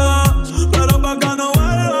diviertas. Pero pa' que no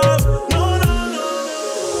vuelvas, no, no, no.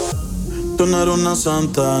 Tú no eres una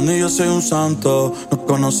santa, ni yo soy un santo. Nos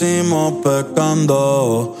conocimos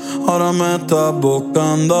pecando. Ahora me estás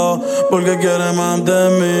buscando porque quieres más de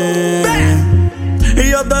mí. Y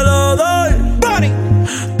yo te lo doy.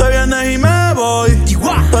 Te vienes y me voy.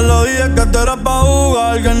 Te lo dije que tú eras pa'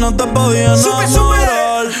 jugar, que no te podía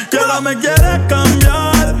enamorar. Que ahora me quieres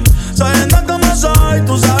cambiar, sabiendo cómo soy.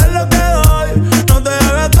 Tú sabes lo que doy, no te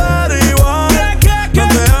hagas estar igual. No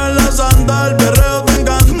te hagas la santa, el perreo te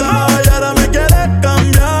encanta. Y ahora me quieres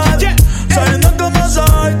cambiar, sabiendo cómo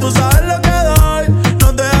soy. Tú sabes lo que doy,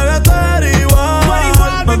 no te hagas estar igual.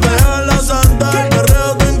 No te hagas la santa, el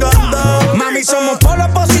perreo te encanta. Mami, somos polos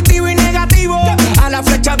positivo y negativo. A la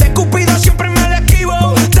flecha de Cupido siempre me la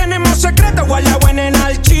esquivo. Tenemos secretos guardados en el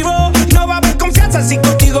archivo. No va a haber confianza si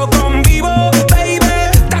contigo convivo. Baby,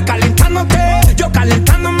 estás calentándote, yo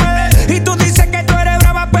calentándome. Y tú dices que tú eres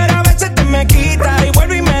brava, pero a veces te me quitas y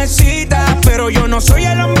vuelve y me cita. Pero yo no soy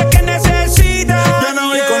el hombre que necesita. Yo no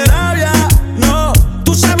voy con labia, no.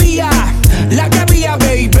 Tú sabías la que había,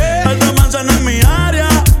 baby. El romance no es mi área,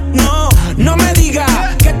 no. No me digas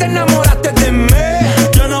que te enamoraste de mí.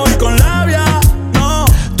 Yo no voy con labia, no.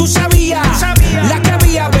 Tú sabías la que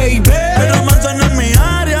había, baby. El romance no es mi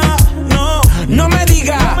área, no. No me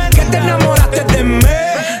digas que te enamoraste de mí.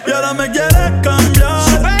 Y ahora me quieres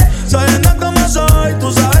cambiar, sabiendo cómo soy.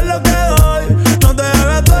 Tú sabes lo que doy, no te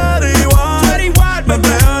hagas estar igual. No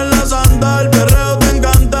te hagas la santa, el perreo te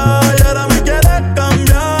encanta. Y ahora me quieres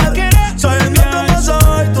cambiar, sabiendo cómo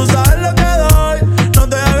soy. Tú sabes lo que doy, no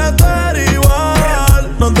te hagas estar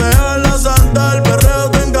igual. No te hagas la santa, el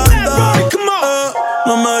perreo te encanta.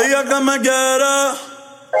 No me digas que me quieres,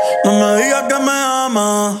 no me digas que me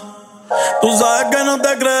amas. Tú sabes que no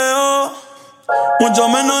te creo, mucho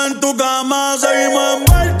menos en tu cama. Seguimos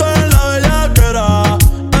envueltos en la bellaquera.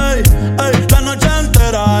 Ey, ey, la noche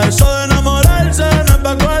entera. Eso de enamorarse no es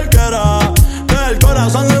pa' cualquiera. Que el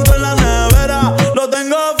corazón dentro en la nevera lo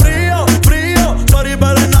tengo frío, frío. Sorry,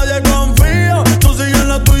 pero en nadie confío. Tú sigues en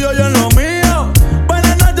lo tuyo, yo en lo mío.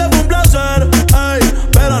 Buenas noches, fue un placer. Ey,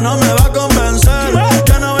 pero no me va a convencer.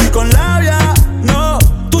 Yo no voy con labia, no.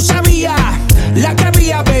 Tú sabías la que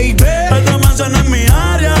había, baby. El romance no es mi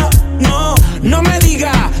área, no. No me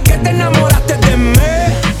digas que te enamoraste de mí.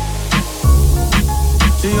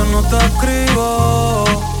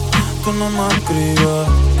 escribe.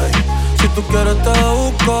 Ey, si tú quieres te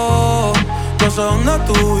busco, yo sé dónde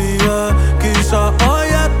tú vives. Quizá hoy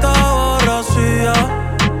está borracía,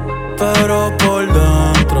 pero por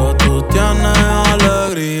dentro tú tienes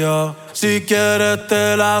alegría. Si quieres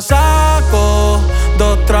te la saco,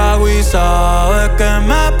 2 tragos y sabes que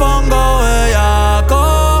me pongo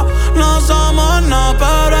bellaco. No somos nada,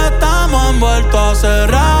 pero estamos envueltos hace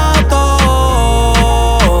rato.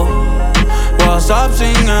 WhatsApp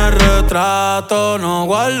sin el retrato, no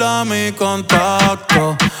guarda mi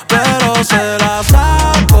contacto, pero se la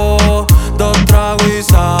saco, 2 tragos y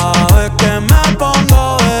sabes que me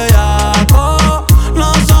pongo bellaco.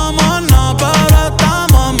 No somos nada, pero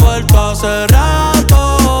estamos envueltos hace rato.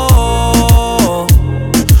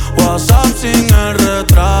 WhatsApp sin el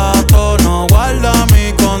retrato, no guarda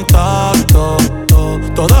mi contacto.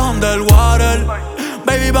 Todo es underwater,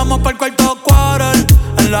 baby, vamos pa'l cuarto quarter.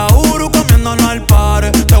 En la Uru comiéndonos al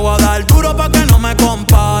pare. Te voy a dar duro pa' que no me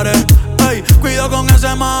compare. Ey, cuido con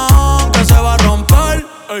ese man que se va a romper.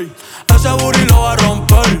 Ey, ese booty lo va a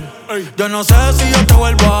romper. Ey, yo no sé si yo te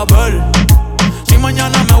vuelvo a ver, si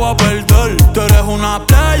mañana me voy a perder. Tú eres una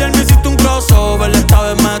player, me hiciste un crossover. Esta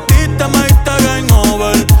vez metiste, me diste game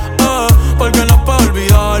over. Porque no puedo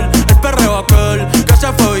olvidar el perreo aquel que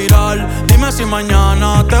se fue viral. Dime si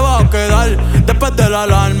mañana te vas a quedar. Después de la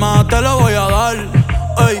alarma te lo voy a dar.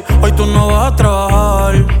 Ey, hoy tú no vas a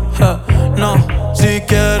trabajar, no. Si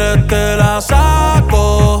quieres te la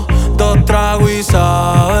saco, 2 tragos y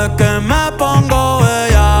sabes que me pongo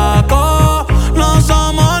bellaco. No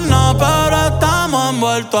somos nada, pero estamos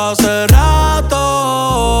envueltos hace rato.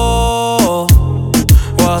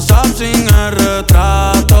 WhatsApp sin el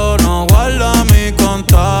retrato, no guarda mi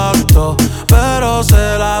contacto, pero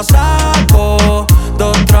se la saco,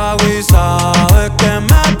 2 tragos y sabes que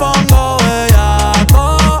me pongo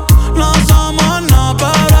bellaco. No somos nada,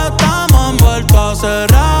 pero estamos envueltos hace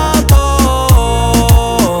rato.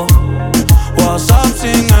 WhatsApp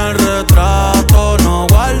sin el retrato, no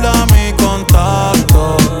guarda mi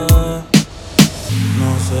contacto. No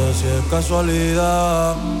sé si es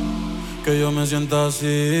casualidad que yo me sienta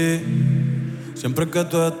así siempre que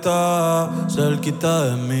tú estás cerquita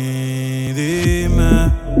de mí.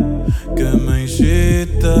 Dime, ¿qué me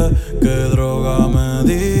hiciste? ¿Qué droga me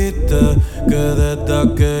diste? Que desde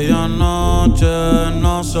aquella noche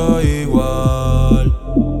no soy igual.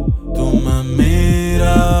 Tú me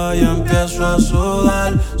miras y empiezo a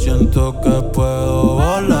sudar, siento que puedo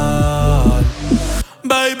volar.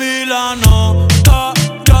 Baby, la nota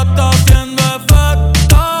ya está haciendo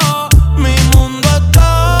efecto. Mi mundo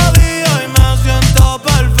está día y me siento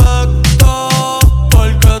perfecto.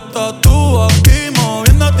 Porque estás tú aquí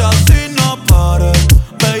moviéndote así, no pares.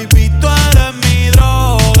 Baby, tú eres mi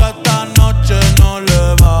droga, esta noche no le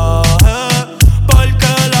bajes.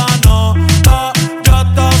 Porque la nota ya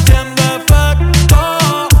está haciendo efecto.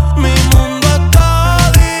 Mi mundo está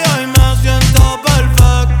día y me siento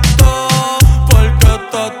perfecto. Porque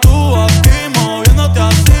estás tú aquí moviéndote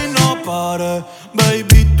así, no pares.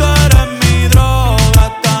 Baby, tú eres mi droga,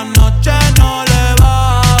 esta noche no le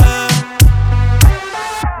bajes.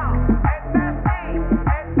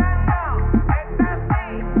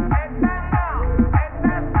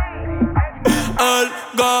 El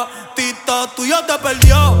gatito tuyo te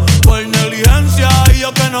perdió por negligencia y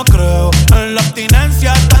yo que no creo en la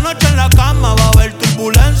abstinencia. Esta noche en la cama va a haber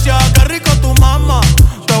turbulencia. Qué rico tu mamá,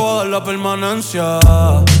 te voy a dar la permanencia.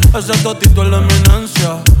 Ese totito es la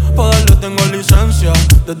eminencia, pa' darle tengo licencia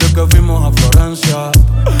desde que fuimos a Florencia.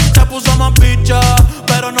 Se puso más picha,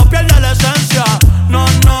 pero no pierde la esencia. No,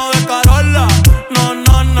 no, de Carola. No,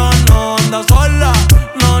 no, no, no, anda sola.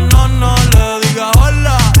 No, no, no, le diga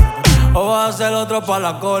hola. O vas a hacer otro pa'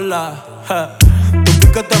 la cola. Tu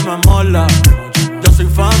piquete me mola. Yo soy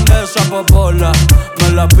fan de esa popola. Me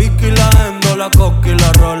la pica y la endo, la coca y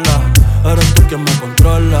la rola. Eres tú quien me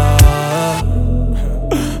controla.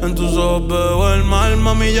 En tus ojos veo el mal,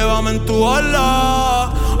 mami, llévame en tu ola.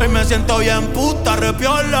 Hoy me siento bien puta,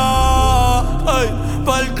 repiola. Ay,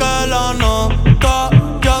 porque la nota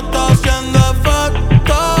ya está haciendo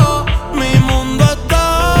efecto. Mi mundo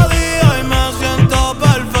está día y me siento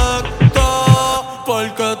perfecto.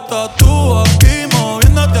 Porque estás tú aquí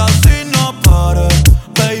moviéndote así, no pares.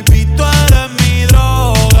 Baby, tú eres mi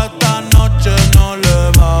droga, esta noche no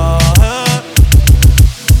le bajes.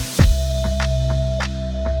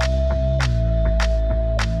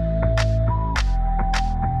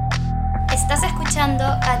 Estás escuchando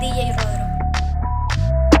a DJ Rodro.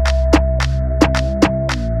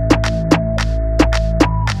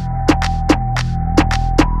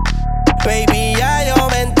 Baby, ya yo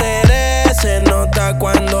me enteré, se nota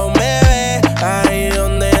cuando me ves. Ahí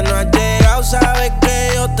donde no has llegado, sabes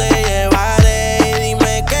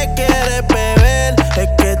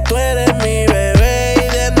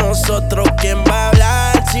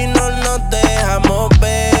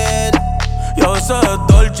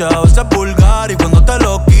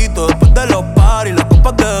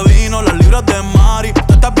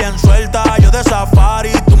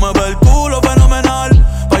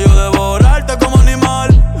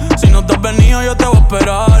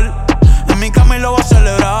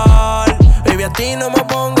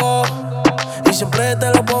pongo y siempre te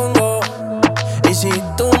lo pongo. Y si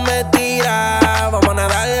tú me tiras, vamos a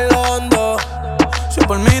nadar en el hondo. Si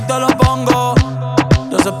por mí te lo pongo,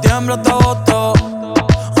 de septiembre hasta agosto.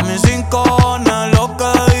 A mis 5 cojones lo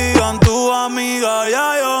que digan tu amiga,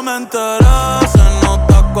 ya yo me enteré. Se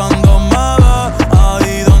nota cuando me ves,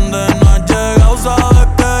 ahí donde no has llegado, sabes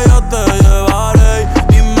que yo te llevaré.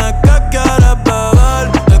 Dime qué quieres beber,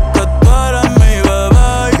 es que tú eres mi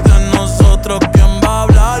bebé. Y de nosotros, ¿quién va a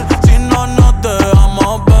hablar si no nos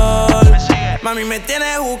dejamos ver? Mami, me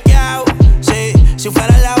tienes buqueado, sí. Si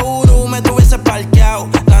fuera la Uru, me tuviese parqueado,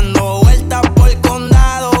 dando vueltas por el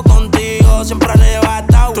condado. Contigo siempre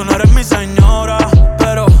arrebatado. Tú no eres mi señora,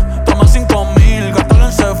 pero toma 5,000, gástalo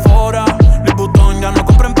en Sephora. Louis Vuitton ya no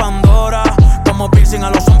compra en Pandora. Como piercing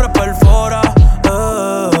a los hombres perfora.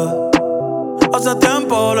 Hace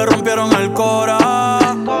tiempo le rompieron el cora.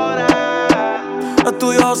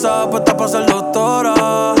 Estudiosa, puesta para ser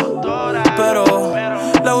doctora. Pero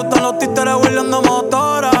le gustan los títeres huirleando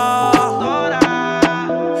motora.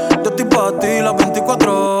 Yo estoy pa' ti las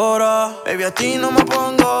 24 horas. Baby, a ti no me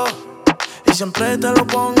pongo y siempre te lo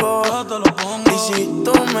pongo. Y si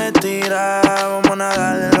tú me tiras, vamos a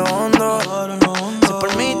nadar en lo hondo. Si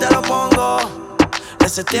por mí te lo pongo, de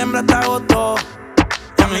septiembre hasta agosto.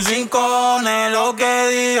 Y a mis 5 cojones lo que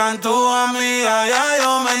digan tu amiga, ya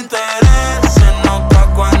yo me enteré. Se nota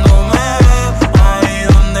cuando me ves, ahí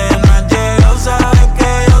donde no has llegado, sabes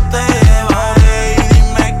que yo te llevaré. Y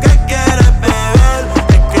dime qué quieres beber,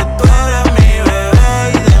 es que tú eres mi bebé.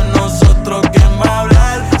 Y de nosotros, ¿quién va a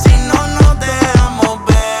hablar si no nos dejamos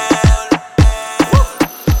ver?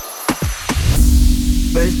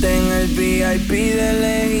 Verte en el VIP de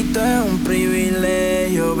lejito es un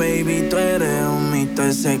privilegio, baby, tú eres un mito,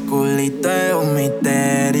 ese culito es un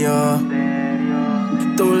misterio.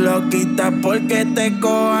 Tú lo quitas porque te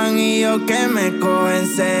cojan y yo que me cojo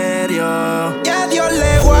en serio. Y a Dios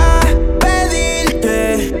le voy a pedir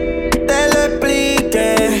que te lo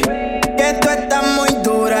explique, que tú estás muy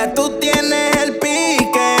dura, tú tienes el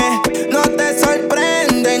pique. No te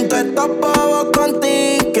sorprenden todos estos bobos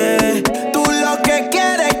contigo, que tú lo que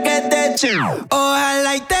quieres es que te echen.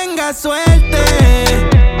 Ojalá y tengas suerte,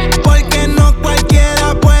 porque no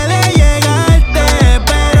cualquiera puede llegarte.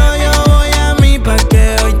 Pero yo voy a mí pa'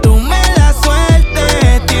 que hoy tú me la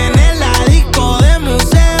sueltes. Tienes la disco de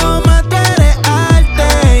museo, más tú eres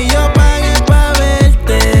arte. Y yo pagué pa'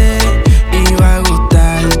 verte y va a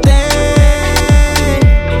gustarte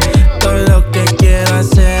todo lo que quiero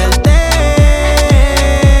hacerte.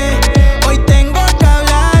 Hoy tengo que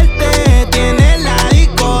hablarte. Tienes la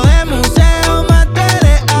disco de museo, más tú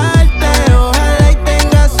eres arte. Ojalá y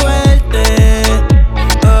tengas suerte.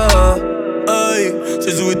 Ey,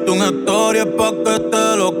 si subiste una historia es pa' que te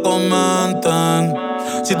lo comenten.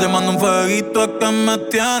 Si te mando un fueguito es que me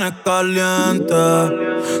tienes caliente.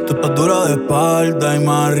 Tú estás dura de espalda y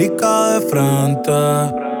más rica de frente.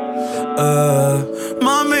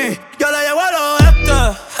 Mami, yo le llevo al oeste,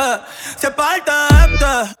 si es parte de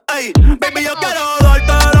este. Ey, baby, yo quiero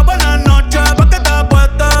darte la buena noche pa' que te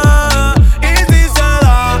apuestes. Y si se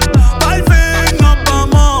da, al fin nos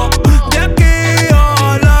vamos de aquí.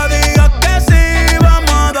 Ojalá digas que sí,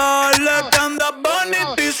 vamos a darle, que andas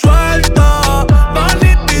bonita y suelta.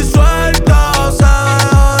 Bonita y suelta, se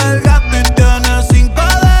dejó del gato y tiene 5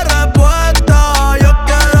 de respuesta. Yo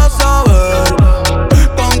quiero saber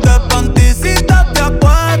con qué panticita te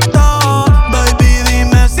acuestas. Baby,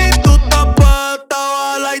 dime si tú estás puesta.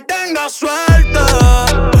 Ojalá y tengas suerte,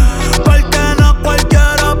 porque no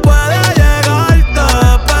cualquiera puede llegarte.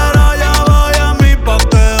 Pero yo voy a mí pa'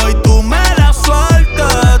 que hoy tú me la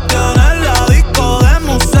sueltes. Tienes la disco de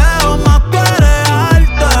museo, más tú eres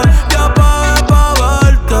arte. Yo pagué pa'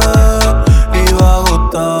 verte y va a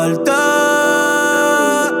gustarte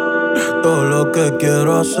todo lo que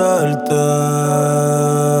quiero hacerte.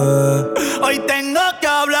 Hoy tengo que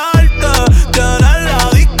hablarte. Tienes la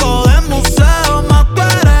disco de museo, más tú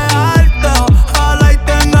eres arte. Ojalá y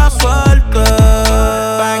tengas suerte.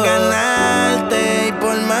 Pa' ganarte, y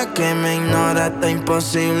por más que me ignoras, está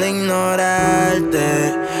imposible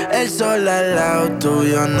ignorarte. El sol al lado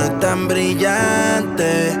tuyo no es tan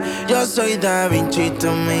brillante. Yo soy Da Vinci,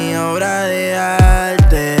 tú mi obra de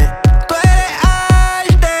arte. Tú eres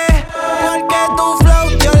arte, porque tu flow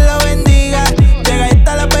Dios lo bendiga. Llega y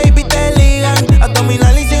está la baby, te ligan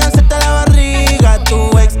abdominal y sin hacerte la barriga.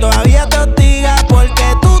 Tu ex todavía te hostiga porque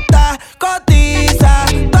tú estás cotiza.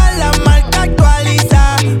 Todas las marcas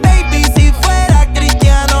actualiza. Baby, si fuera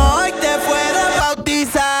cristiano, hoy te fuera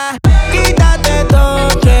bautizar. Quítate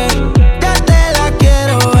toque, ya te la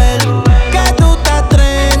quiero ver. Que tú estás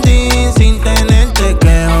trending sin tenerte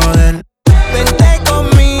que joder. Vente con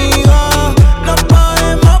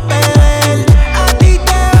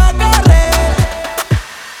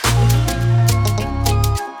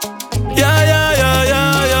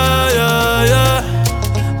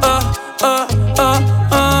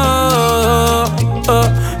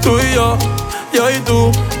yo y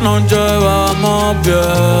tú nos llevamos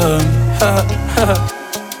bien.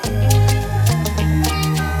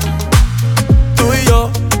 Tú y yo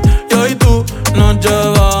y tú nos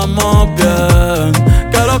llevamos bien.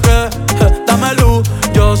 ¿Qué es lo que? Dame luz,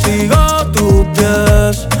 yo sigo tus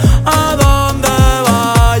pies. A donde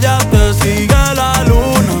vayas te sigue la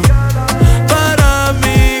luna. Tú eres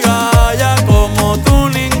mi galla como tú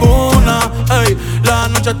ninguna. Ey, la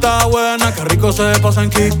noche está buena, qué rico se pasa en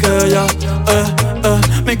Quiqueya.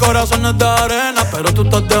 Mi corazón es de arena, pero tú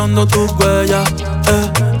estás dejando tus huellas.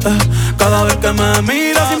 Cada vez que me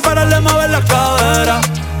miras sin pararle mover la cadera.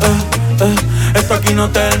 Esto aquí no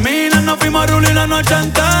termina, nos fuimos a rulir la noche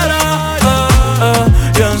entera.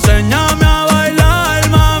 Y enséñame a bailar,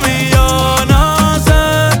 mami, yo no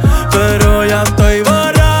sé, pero ya estoy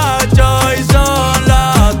borracho y son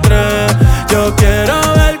las 3. Yo quiero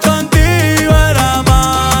ver contigo el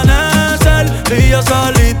amanecer. Tú y yo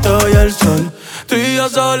solito y el sol, tú y yo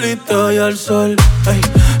solito y el sol. Ey,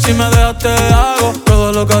 si me dejas te hago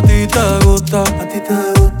todo lo que a ti te gusta. A ti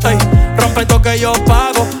te gusta. Ey, rompe esto que yo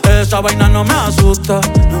pago, esa vaina no me asusta.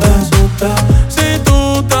 No me asusta. Si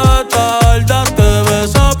tú te tardas te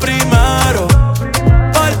beso primero.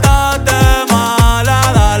 Pórtate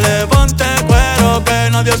mala, dale ponte cuero que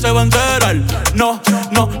nadie se va a enterar.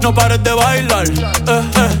 No pares de bailar.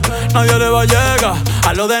 Nadie le va a llegar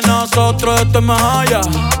a lo de nosotros, esto es más allá.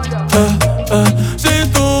 Si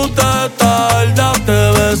tú te tardas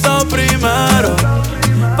te beso primero.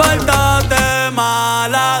 Pórtate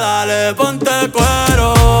mala, dale ponte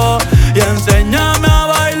cuero y enséñame a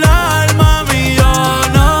bailar, mami, yo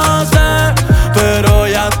no sé, pero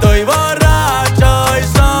ya estoy borracho y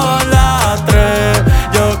son las 3.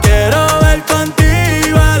 Yo quiero ver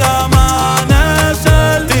contigo el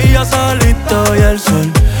amanecer. Tú y yo solito y el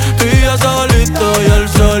sol, tú y yo solito y el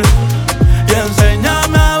sol. Y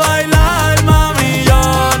enséñame a bailar, mami, yo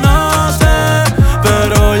no sé,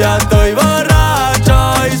 pero ya estoy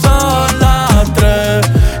borracho y son las 3.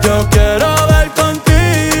 Yo quiero ver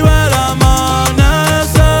contigo el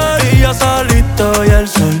amanecer. Tú y yo solito y el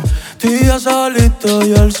sol, tú y yo solito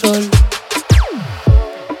y el sol.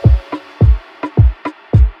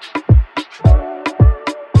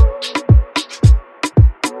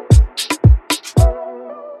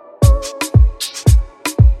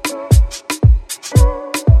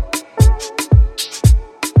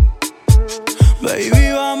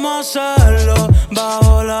 Baby, vamos a hacerlo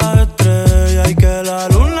bajo las estrellas y que la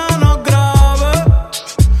luna nos grabe.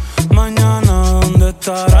 Mañana dónde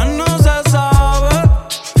estarán no se sabe.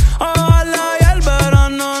 Ojalá y el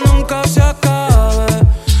verano nunca se acabe,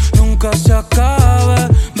 nunca se acabe.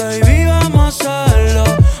 Baby, vamos a hacerlo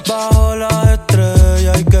bajo las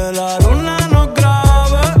estrellas y que la luna nos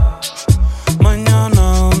grabe. Mañana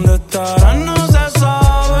dónde estarán no se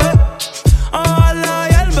sabe. Ojalá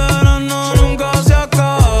y el verano nunca se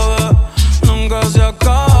acabe, nunca se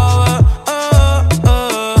acabe.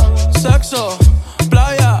 Sexo,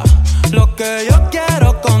 playa, lo que yo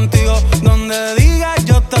quiero contigo. Donde digas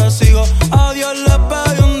yo te sigo. A Dios le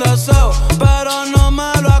pedí un deseo, pero no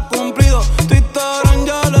me lo ha cumplido. Tu Instagram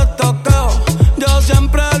yo lo toqueo, yo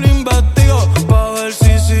siempre lo investigo. Pa' ver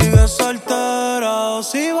si sigues soltera o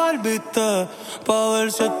si volviste. Pa'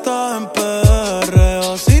 ver si estás en PR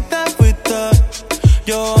o si te fuiste.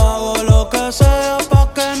 Yo hago lo que sea pa'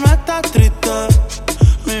 que no estés triste.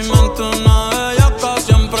 Mi mente una bellaca,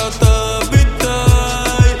 siempre te desviste.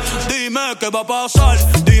 Dime qué va a pasar,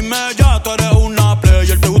 dime ya, tú eres una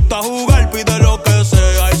player. Te gusta jugar, pide lo que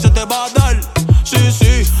sea y se te va a dar.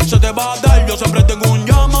 Sí, se te va a dar. Yo siempre tengo un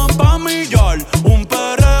llama pa' millar, un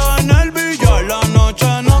perreo en el billar. La noche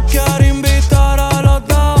nos quiere invitar a los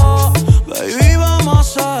dos. Baby,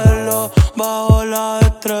 vamos a hacerlo bajo la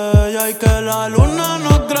estrella y que la luna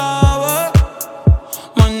nos grabe.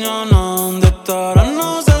 Mañana dónde estarán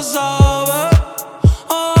no se sabe.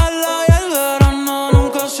 Ojalá y el verano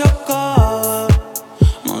nunca se acabe,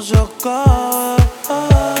 no se acabe.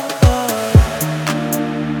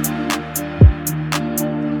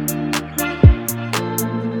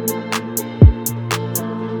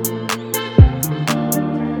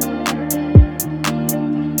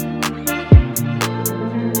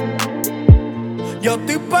 Yo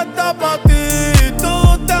estoy puesta pa' ti,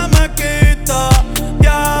 tú te me quitas.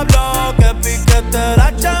 Diablo, que piquete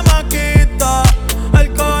la chamaquita.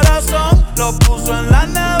 El corazón lo puso en la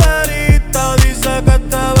neverita. Dice que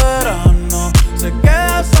este verano se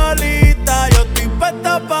queda solita. Yo estoy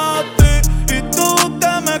puesta pa' ti y tú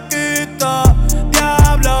te me quitas.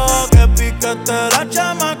 Diablo, que piquete la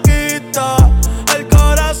chamaquita. El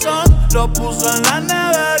corazón lo puso en la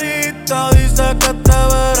neverita. Dice que este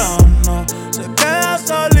verano se queda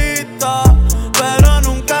solita.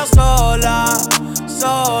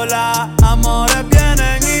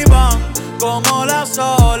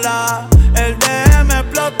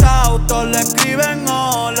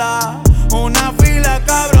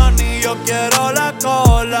 yo quiero la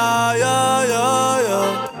cola, yeah, yeah,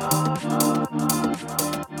 yeah.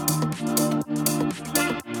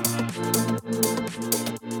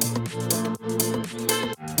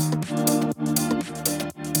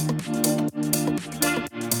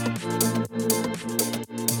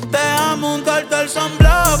 Deja montarte el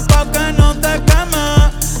sunblock pa' que no te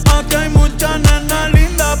quemes. Aquí hay muchas nenas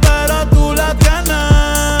lindas, pero tú la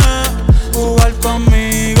tienes. Jugar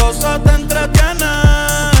conmigo se te entretiene.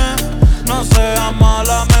 No seas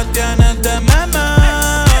mala, me tienes de meme.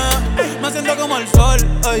 Me siento como el sol,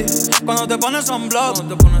 ey, cuando te pones sunblock.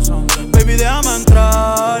 Baby, déjame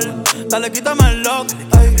entrar, dale, quítame el lock,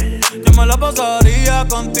 ey. Yo me la pasaría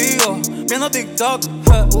contigo, viendo TikTok,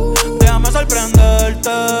 déjame sorprenderte,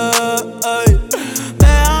 ey.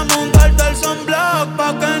 Déjame untarte el sunblock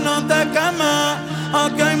pa' que no te quemes.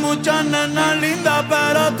 Aquí hay muchas nenas lindas,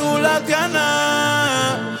 pero tú la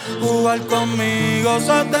tienes. Jugar conmigo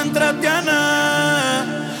se te entretiene.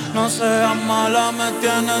 No seas mala, me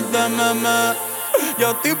tienes de meme.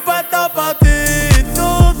 Yo estoy puesta pa' ti,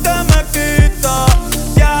 tú te me quitas.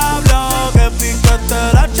 Diablo, que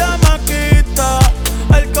piquete la chamaquita.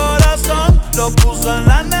 El corazón lo puso en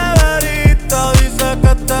la neverita. Dice que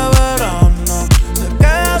este verano se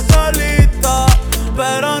queda solita,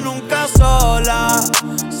 pero nunca sola,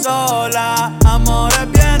 sola.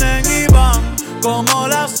 Amores vienen y van como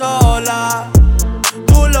las olas.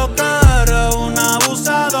 Tú lo que eres una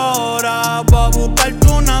abusadora. Va a buscarte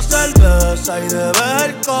una cerveza y de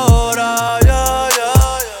ver cora, yeah,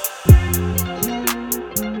 yeah,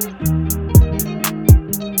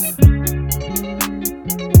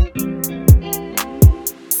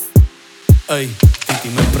 yeah. Ey, Titi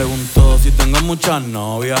me preguntó si tengo muchas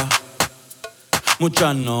novias.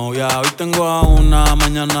 Muchas novias, hoy tengo a una,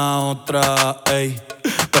 mañana a otra, ey.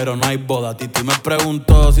 Pero no hay boda. Titi me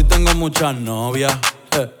preguntó si tengo muchas novias.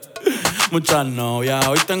 Muchas novias,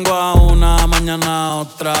 hoy tengo a una, mañana a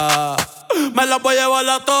otra. Me las voy a llevar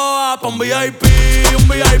a todas pa' un VIP, ey.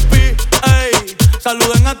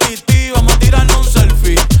 Saluden a Titi, vamos a tirarnos un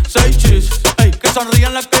selfie. 6 chis, ey. Que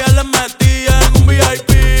sonrían las que ya les metí en un VIP,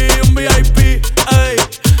 ey.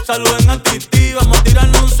 Saluden a Titi, vamos a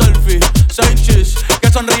tirarnos un selfie. 6 chis, que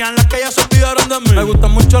sonrían las que ya se olvidaron de mí. Me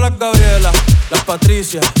gustan mucho las Gabriela, las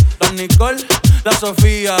Patricia, las Nicole, la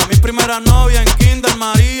Sofía. Mi primera novia en Kinder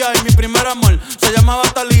María. Y mi primer amor se llamaba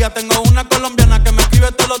Talía. Tengo una colombiana que me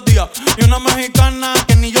escribe todos los días, y una mexicana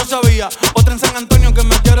que ni yo sabía. Otra en San Antonio que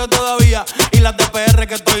me quiere todavía. Y las de PR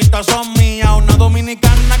que toditas son mías. Una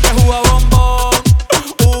dominicana que juega bombón,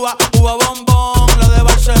 uva bombón. La de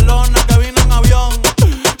Barcelona que vino en avión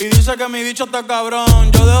y dice que mi bicho está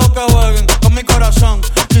cabrón. Yo dejo que jueguen con mi corazón.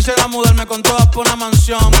 Quisiera mudarme con todas por una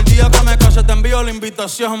mansión. El día que me case te envío la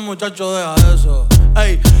invitación, muchacho, deja eso.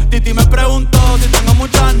 Ey, Titi me preguntó si tengo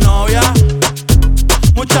muchas novias.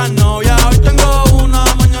 Muchas novias, hoy tengo una,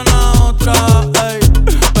 mañana otra, ey.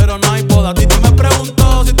 Pero no hay boda. Titi me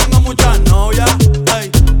preguntó si tengo muchas novias. Ey,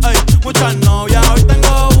 ey, muchas novias, hoy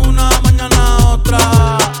tengo una, mañana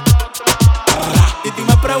otra. Titi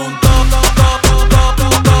me preguntó.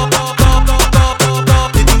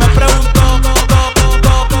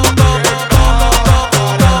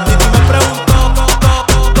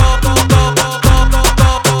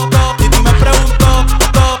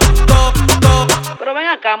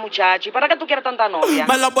 Muchacho, ¿y para qué tú quieres tanta novia?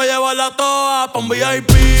 Me las voy a llevar a todas pa' un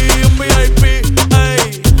VIP, ey.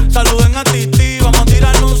 Saluden a Titi, vamos a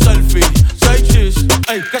tirarle un selfie. 6 chis,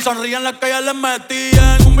 ey. Que sonrían las que ya les metí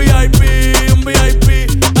en un VIP, ey.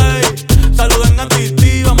 Saluden a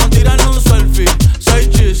Titi, vamos a tirarle un selfie. 6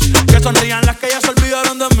 chis, que sonrían las que ya se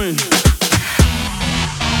olvidaron de mí.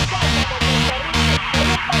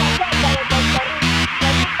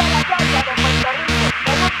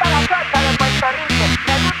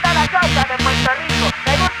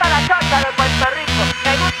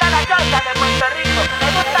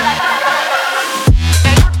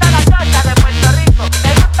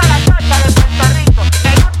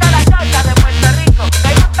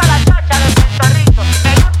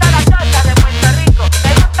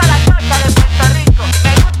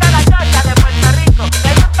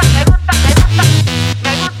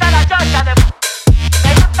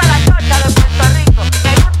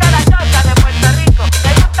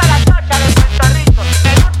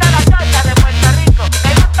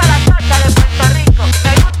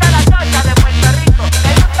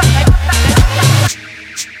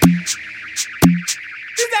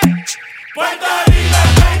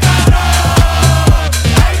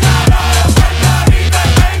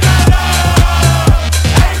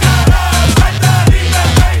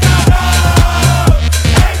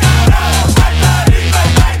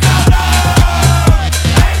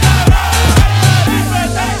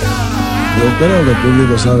 creo que el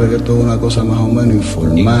público sabe que esto es una cosa más o menos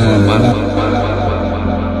informal.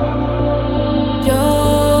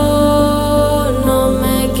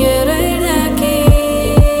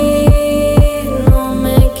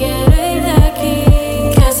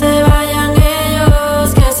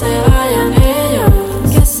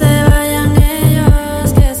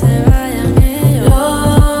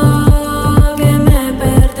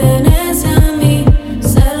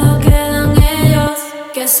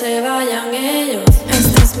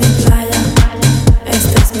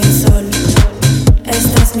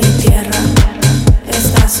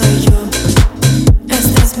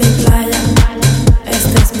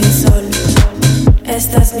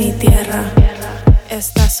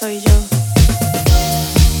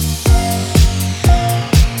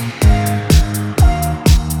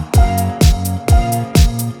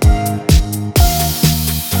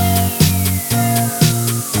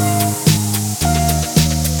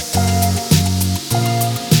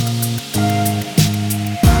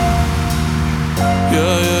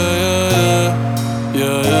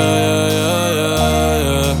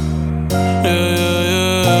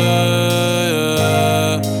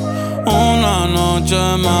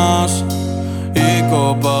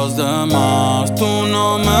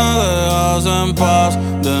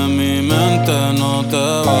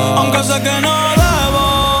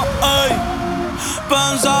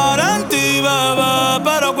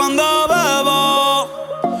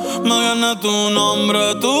 Tu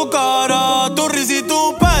nombre, tu cara, tu risa y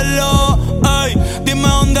tu pelo. Ey, dime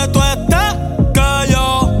dónde tú estás, que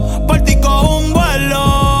yo por ti cojo un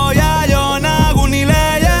vuelo. Ya yo no hago ni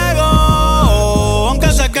le llego,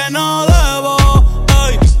 aunque sé que no debo.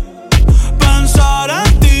 Ey, pensar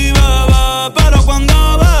en ti, bebé, pero cuando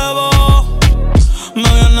bebo me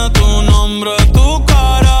viene tu nombre, tu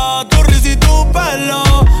cara, tu risa y tu pelo.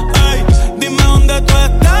 Ey, dime dónde tú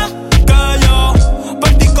estás, que yo por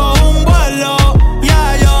ti cojo un vuelo.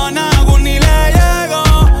 Ya yo no hago ni le llego.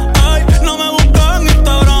 Ay, no me busques en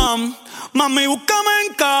Instagram, mami, búscame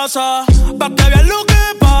en casa, pa' que veas lo que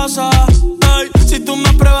pasa. Ay, si tú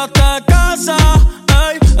me pruebas te casa.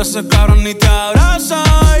 Ay, ese cabrón ni te abraza.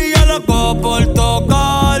 Y yo loco por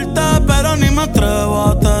tocarte, pero ni me atrevo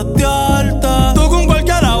a testearte. Tú con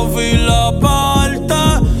cualquier outfit la parte,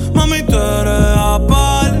 mami, tú eres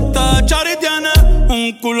aparte. Chari tiene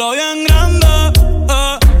un culo bien grande,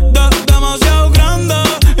 demasiado grande,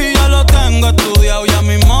 y ya lo tengo estudiado, ya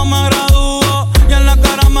mismo me graduó, y en la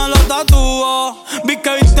cara me lo tatúo. Vi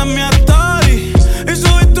que viste mi story y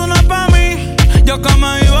subiste una pa' mí, yo que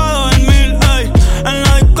me iba a dormir, ey, en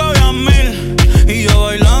la disco había 1000, y yo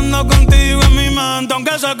bailando contigo en mi mente,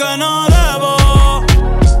 aunque sé que no debo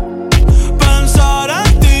pensar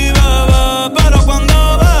en ti, bebé, pero cuando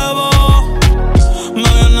bebo me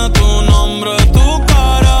viene tu nombre, tu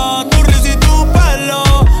cara, tu risa y tu pelo.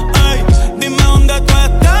 Ey, dime dónde tú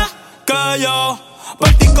estás, que yo por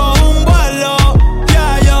ti cojo un vuelo.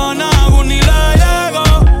 Ya yo no hago ni le llego.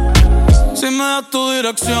 Si me das tu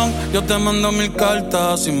dirección, yo te mando 1000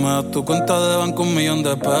 cartas. Si me das tu cuenta de banco, 1.000.000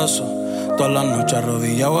 de pesos. Todas las noches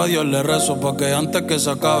arrodillado a Dios le rezo, porque antes que se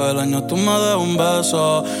acabe el año tú me des un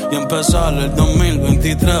beso y empezar el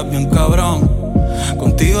 2023 bien cabrón.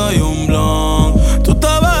 Contigo hay un blon. Tú te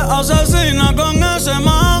ves asesina con ese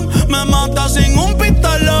man, me mata sin un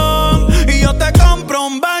pistolón. Y yo te compro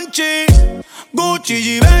un Banshee, Gucci y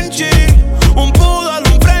Givenchy, un poodle,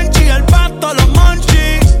 un Frenchie, el pasto, los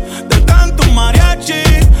monchis. Te canto un mariachi,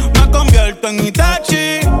 me convierto en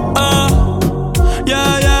Itachi.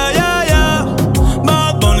 Yeah, yeah, yeah, yeah.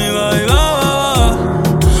 Bad Bunny, baby,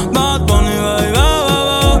 Bad Bunny, baby.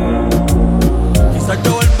 Quizás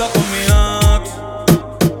yo vuelva con mi ex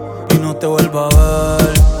y no te vuelva a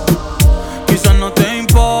ver. Quizás no te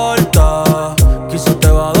importa, quizás te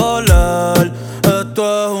va a doler. Esto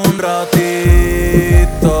es un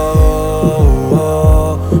ratito,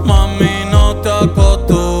 mami, no te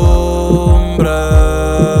acostumbres,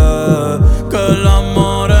 que el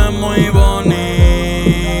amor es muy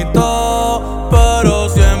bonito, pero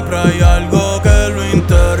siempre hay algo que lo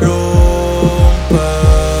interrumpe.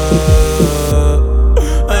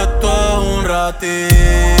 Esto es un ratito.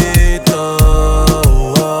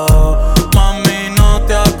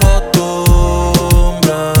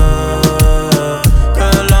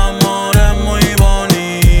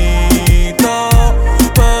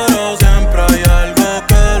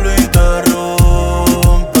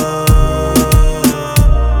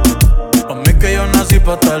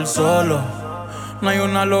 Solo, no hay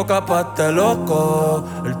una loca pa' este loco.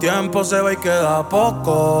 El tiempo se va y queda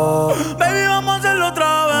poco. Baby, vamos a hacerlo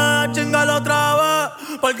otra vez, chingalo otra vez,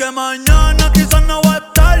 porque mañana quizás no va a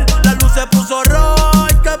estar. La luz se puso roja,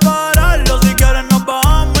 hay que pararlo. Si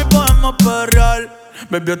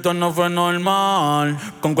Baby, esto no fue normal.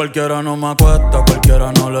 Con cualquiera no me acuesto,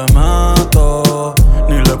 cualquiera no le meto.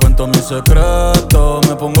 Ni le cuento mis secretos.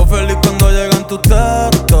 Me pongo feliz cuando llegan tus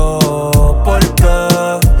textos.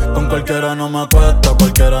 Porque con cualquiera no me acuesto,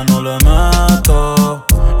 cualquiera no le meto.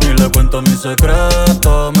 Ni le cuento mis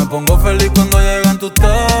secretos. Me pongo feliz cuando llegan tus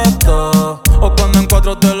textos. O cuando en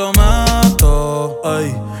cuatro te lo meto.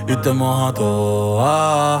 Ay, y te moja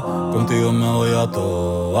toda. Contigo me voy a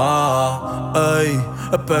toda. Ay,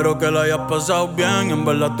 espero que la hayas pasado bien. En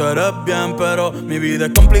verdad tú eres bien, pero mi vida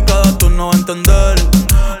es complicada, tú no vas a entender.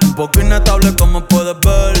 Un poco inestable como puedes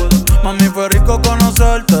ver. Mami, fue rico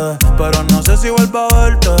conocerte, pero no sé si vuelvo a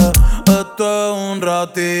verte. Esto es un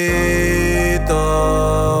ratito.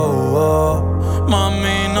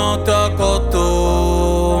 Mami, no te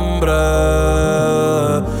acostumbres,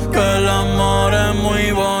 que el amor es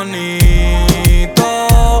muy bonito,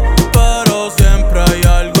 pero siempre hay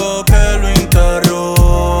algo que lo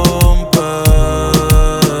interrumpe.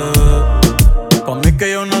 Pa' mí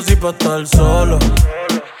que yo nací pa' estar solo.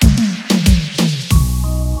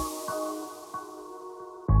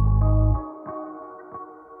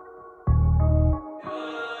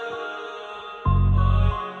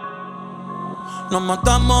 Nos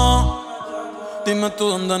matamos, dime tú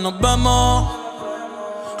dónde nos vemos.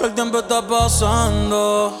 Que el tiempo está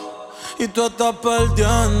pasando y tú estás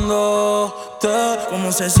perdiéndote.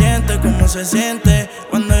 ¿Cómo se siente? ¿Cómo se siente?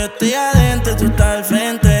 Cuando yo estoy adentro, tú estás al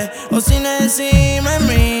frente. O sin decirme a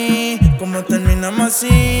mí, ¿cómo terminamos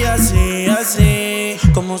así, así, así?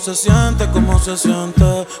 ¿Cómo se siente? ¿Cómo se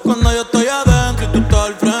siente? Cuando yo estoy adentro y tú estás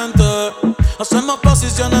al frente. Hacemos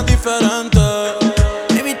posiciones diferentes.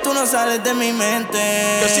 Tú no sales de mi mente.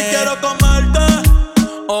 Que si quiero comerte,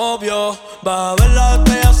 obvio. Vas a ver las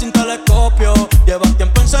estrellas sin telescopio. Llevas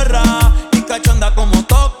tiempo encerrada y cachonda como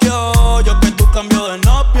Tokio. Yo que tú cambio de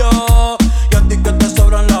novio. Y a ti que te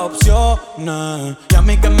sobran las opciones. Y a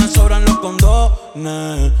mí que me sobran los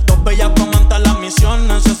condones. Dos bellas comentan las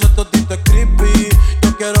misiones. Ese totito es creepy.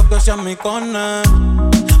 Yo quiero que seas mi cone.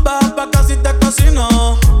 Baja pa' casi te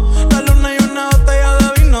cocino. La luna y una botella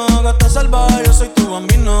de vino. Gata salvaje, yo soy tu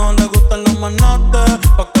bambino. Le gustan los manates,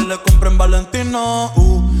 pa' que le compren Valentino.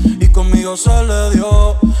 Y conmigo se le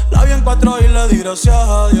dio. La vi en 4 y le di gracias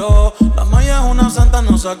a Dios. La maya es una santa,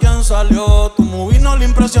 no sé a quién salió. Tu movie no le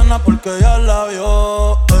impresiona porque ya la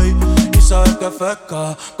vio. Ey, y sabes que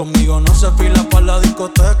fresca. Conmigo no se fila pa' la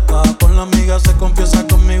discoteca. Con la amiga se confiesa,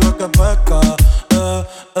 conmigo es que pesca.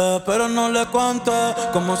 Pero no le cuente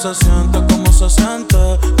cómo se siente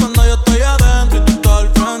cuando yo estoy adentro y tú estás al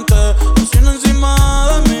frente. Cocina encima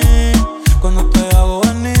de mí cuando te hago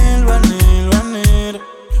venir, venir, venir.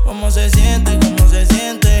 ¿Cómo se siente? ¿Cómo se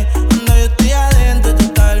siente? Cuando yo estoy adentro y tú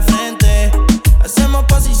estás al frente. Hacemos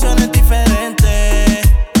posiciones diferentes.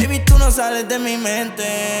 Baby, tú no sales de mi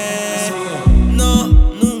mente. No,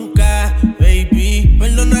 nunca, baby.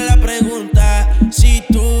 Perdona la pregunta. Si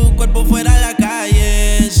tu cuerpo fuera a la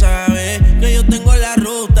calle, sabes que yo tengo la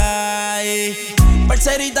ruta.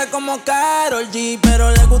 Parcerita como Karol G,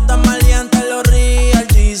 pero le gusta maleante los real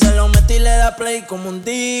G. Se lo metí y le da play como un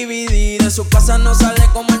DVD. De su casa no sale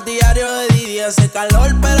como el diario de Didi. Hace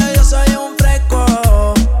calor, pero yo soy un fresco.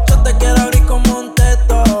 Yo te quiero abrir como un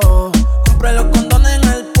teto. Compré los condones en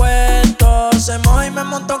el puerto. Se mojó y me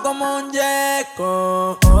montó como un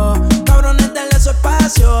yeco. Cabrones, denle su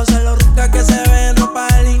espacio. Sé lo rica que se ve en ropa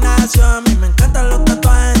del gimnasio. A mí me encantan los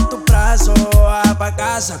tatuajes en tus brazos. Pa'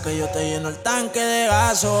 casa que yo te lleno el tanque de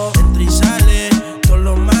gaso. Entra y sale, todos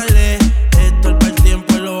los males. Esto es para el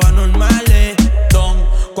tiempo y los anormales.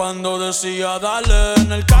 Cuando decía dale,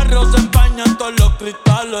 en el carro se empañan todos los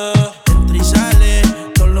cristales. Entra y sale,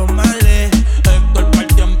 todos los males. Esto es para el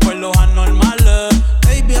tiempo y los anormales.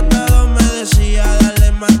 Baby, hasta dos me decía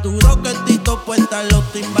dale más duro que el Tito puesta los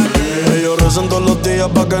timbales. Ellos rezan todos los días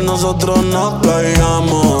pa' que nosotros nos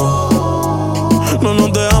caigamos. No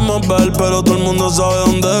nos dejamos ver, pero todo el mundo sabe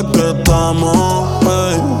dónde es que estamos.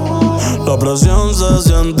 Ey, la presión se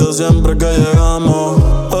siente siempre que llegamos.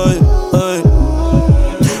 Ey, ey.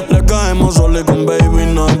 Le caemos solo y con baby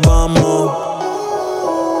nos vamos.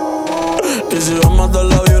 Y si vamos a dar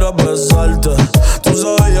la vibra a besarte, tú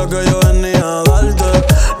sabías que yo venía a darte.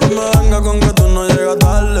 No me venga con que tú no llegas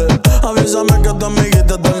tarde. Avísame que tu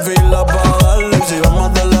amiguita está en fila pa' darle. Y si vamos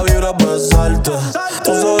a dar la vibra a besarte,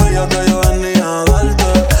 tú sabías que yo venía a darte.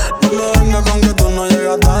 No me venga con que tú no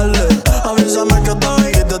llegas tarde. Avísame que tu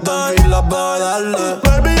amiguita está en fila pa' darle.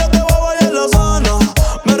 Baby, yo te voy a bailar la zona.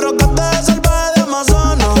 Me rocaste de salvaje de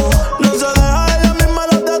Amazonas. No se deja, ella misma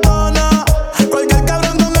lo detona. Cualquier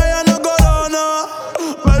cabrón con ella no corona.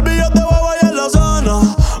 Baby, yo te voy a bailar la zona.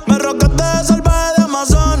 Me rocaste de salvaje de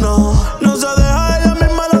Amazonas. No se deja, ella misma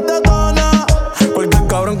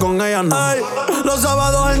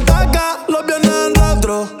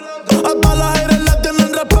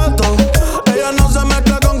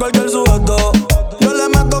cualquier sujeto. Yo le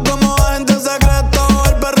meto como agente secreto.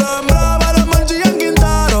 El perro en brava, los manchillas en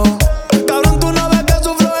Quintero. Cabrón, tú no ves que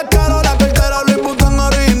su flow es caro. La cartera Louis Vuitton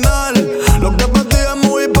original. Lo que para ti es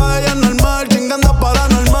muy pa' ella es normal. Chingando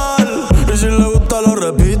paranormal. Y si le gusta lo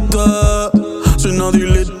repite. Si no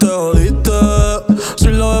diliste, jodiste. Si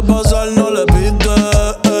lo ves pasar, no le pite.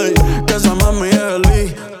 Ey, que esa mami es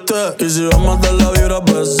elite. Y si vamos a dar la vibra,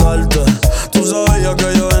 pues salte. Tú sabías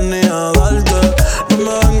que yo venía a darte. No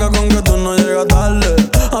me venga con que tú no llegas tarde.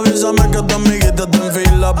 Avísame que tu amiguita está en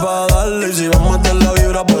fila pa' darle. Y si vamos a dar la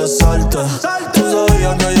vibra, pues salte. Tú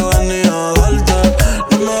sabías que yo venía a darte.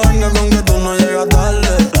 No me venga con que tú no llegas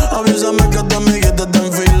tarde. Avísame que tu amiguita está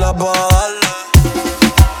en fila pa' darle.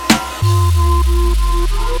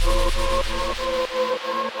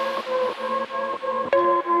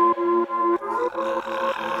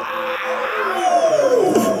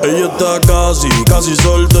 Ella está casi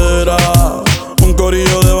soltera. Un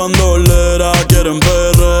corillo de bandolera. Quieren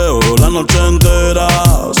perreo la noche entera.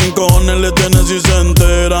 Sin cojones le tienen si se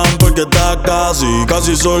enteran. Porque está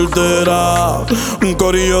casi soltera. Un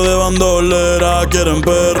corillo de bandolera. Quieren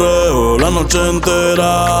perreo la noche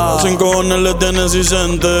entera. Sin cojones le tienen si se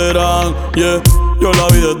enteran. Yeah, yo la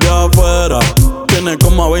vi desde afuera. Tiene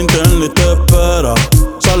como a 20 en lista de espera.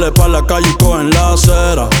 Sale pa' la calle y coge en la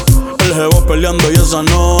acera. El jevo peleando y esa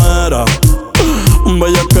no era. Un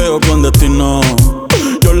bellaqueo clandestino.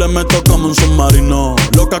 Yo le meto como un submarino.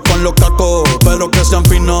 Loca con los cacos, pero que sean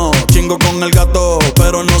finos. Chingo con el gato,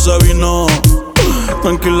 pero no se vino.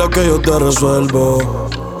 Tranquila que yo te resuelvo.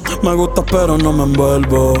 Me gusta pero no me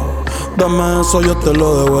envuelvo. Dame eso, yo te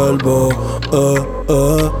lo devuelvo.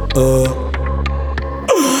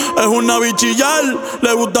 Es una bichillar,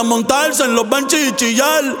 le gusta montarse en los benches y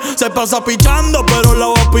chillar. Se pasa pichando, pero la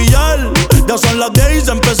va a pillar. Ya son las 10 y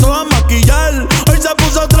se empezó a maquillar. Hoy se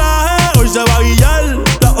puso traje, hoy se va a guillar.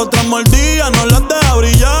 Las otras mordidas no las deja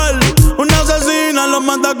brillar. Una asesina los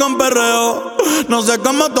mata con perreo. No sé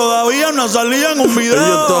cómo todavía no salía en un video.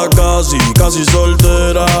 Ella está casi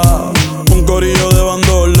soltera. Un corillo de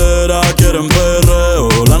bandolera. Quieren perreo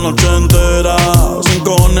la noche entera. Sin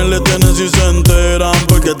cojones le tienen si se enteran.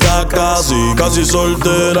 Porque está casi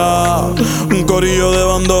soltera. Un corillo de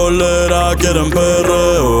bandolera. Quieren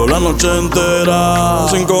perreo la noche entera.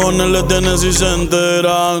 Sin cojones le tienen si se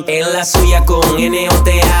enteran. En la suya con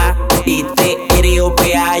NOTA y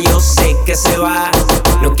TROPA. Yo sé que se va.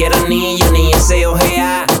 No quiero anillo ni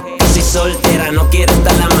SOGA. Casi soltera, no quiero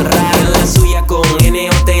estar amarrada. En la suya con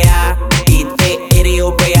NOTA y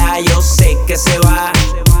TROPA. Yo sé que se va.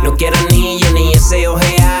 No quiero anillo ni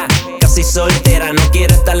SOGA. Casi soltera, no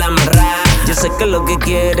quiero estar amarrada. Yo sé que lo que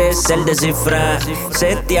quieres es el descifrar.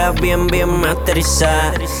 Setear bien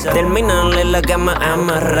masterizar. Terminarle la cama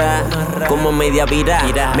amarrar. Como media vira,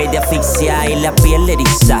 media asfixia y la piel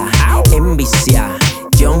eriza. Envicia,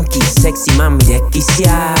 junkie, sexy, mami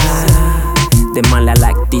desquicia. De mala la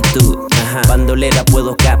actitud, bandolera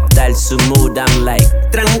puedo captar su mood. I'm like,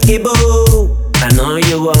 tranqui boo, I know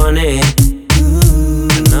you want it.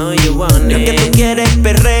 Lo que tú quieres es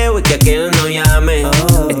perreo y que aquel no llame.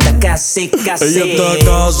 Está casi. Ella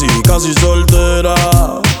está casi soltera.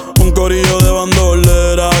 Un corillo de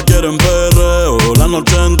bandolera. Quieren perreo la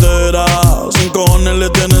noche entera. Sin cojones le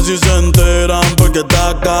tienen si se enteran. Porque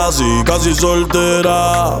está casi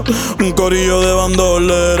soltera. Un corillo de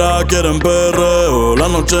bandolera. Quieren perreo la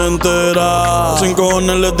noche entera. Sin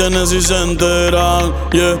cojones le tienen si se enteran.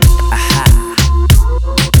 Yeah. Ajá.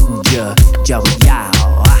 Yo.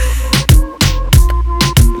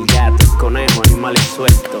 Gato, conejo, animales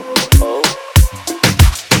sueltos.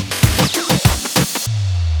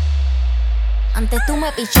 Antes tú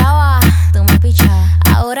me pichabas,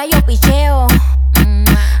 ahora yo picheo.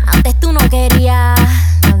 Antes tú no querías,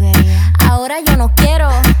 ahora yo no quiero.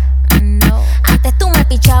 Antes tú me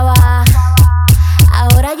pichabas,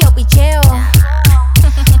 ahora yo picheo.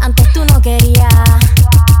 Antes tú no querías,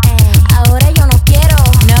 ahora yo no quiero.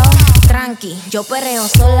 No, tranqui, yo perreo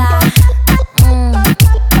sola.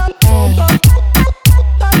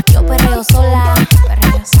 Yo perreo sola.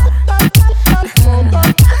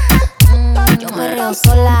 Yo perreo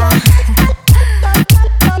sola.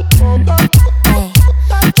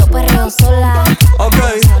 Yo perreo sola.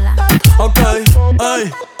 Ok,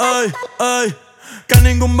 ey. Que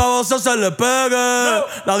ningún baboso se le pegue.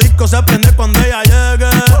 La disco se prende cuando ella llegue.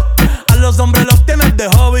 A los hombres los tienes de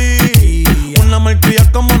hobby. Una malcria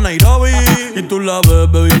como Nairobi. Y tú la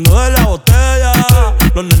ves bebiendo de la botella.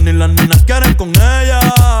 Los nenes y las nenas quieren con ella.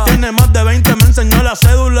 Tiene más de 20, me enseñó la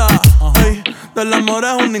cédula. Ey, del amor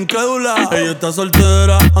es una incrédula. Ella está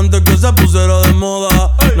soltera antes que se pusiera de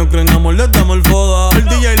moda. No creen amor, le damos el foda. El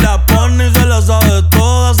DJ la pone y se la sabe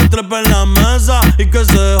toda. y que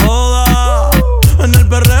se joda. En el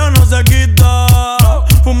perreo no se quita.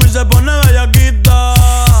 Fuma y se pone bellaquita.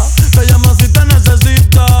 Te llama si te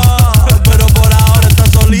necesita. Pero por ahora está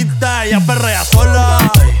solita. Ella perrea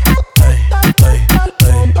sola.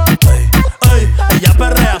 Ella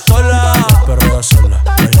perrea sola. Ella perrea sola.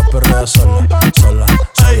 Ella perrea sola. Sola, sola.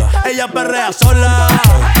 Ella perrea sola.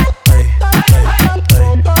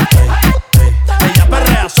 Ella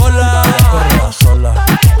perrea sola.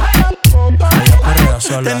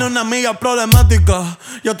 Tiene una amiga problemática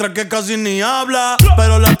y otra que casi ni habla,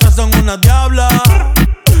 pero las tres son una diabla.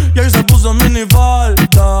 Y ahí se puso mini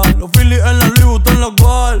falta, los Phillies en la Louis Vuitton los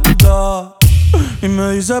guarda. Y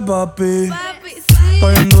me dice papi,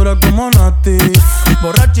 estoy bien dura como Nati.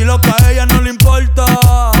 Borracha y loca, a ella no le importa.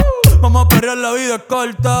 Vamos a perrear, la vida es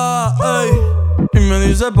corta. Ey. Y me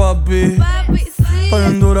dice papi, estoy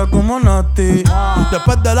bien dura como Nati.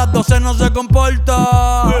 Después de las 12 no se comporta.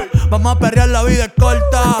 Vamos a perrear, la vida es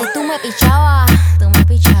corta. Antes tú me pichabas,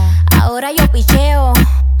 ahora yo picheo.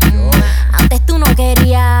 Antes tú no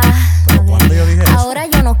querías, ¿Cuándo yo dije eso? ahora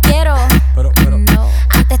yo no quiero. Pero. No.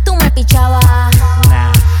 Antes tú me pichabas,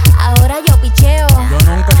 ahora yo picheo. Yo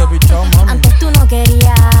nunca te he pichado, mami. Antes tú no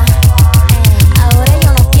querías, ahora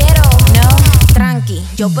yo no quiero. No, tranqui,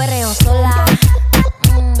 yo perreo sola.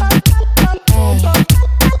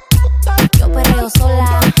 Yo perreo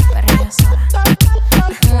sola, perreo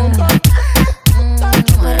sola.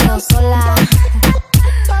 Perreo sola.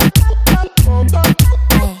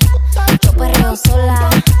 Yo perreo sola,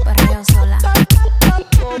 perreo sola.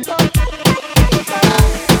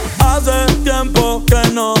 Hace tiempo que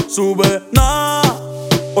no sube nada.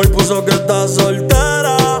 Hoy puso que está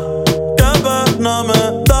soltera. Qué pena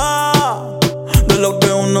me da de lo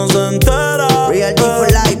que uno se entera. Real G for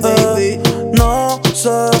life, baby. No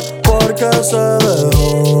sé por qué se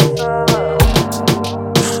dejó.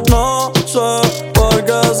 No sé por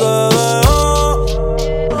qué se dejó.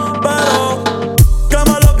 Pero qué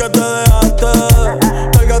malo que te dejaste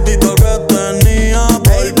el gatito que tenía.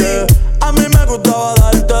 Porque a mí me gustaba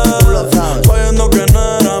darte, sabiendo que no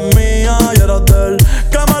era mía y era de él.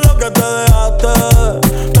 Qué malo que te dejaste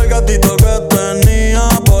el gatito que tenía.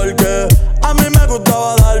 Porque a mí me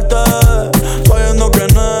gustaba darte, sabiendo que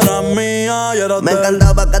no era mía y era de él. Me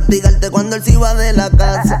encantaba castigarte cuando él se iba de la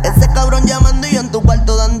casa. Ese cabrón llamando y yo en tu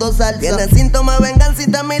cuarto dando salsa. Tiene síntomas de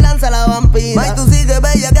vengancita, mi lanza la vampira. Y tú sigues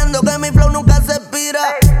bellaqueando que mi flow nunca se expira.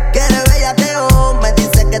 Quieres bellaqueo, me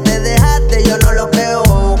dice que te dejaste, yo no lo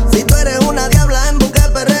creo. Si tú eres una diabla en busca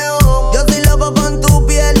de perreo, yo soy loco con tu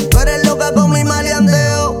piel, tú eres loca con mi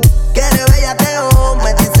maleanteo. Quieres bellaqueo,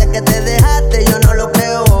 me dice que te dejaste, yo no lo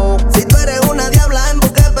creo. Si tú eres una diabla en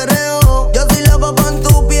busca de perreo, yo soy loco con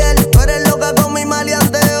tu piel, tú eres loca con mi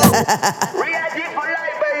maleanteo.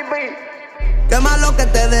 Qué malo que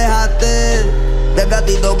te dejaste del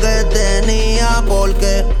gatito que tenía,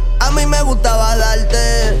 porque a mí me gustaba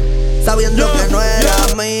darte, sabiendo que no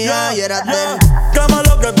era mía y era de él. Qué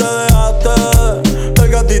malo que te dejaste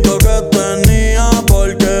del gatito que tenía,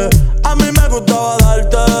 porque a mí me gustaba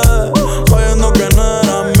darte, sabiendo que no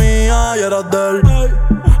era mía y era de él.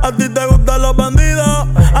 A ti te gustan los bandidos,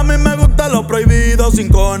 a mí me gustan los prohibidos. Sin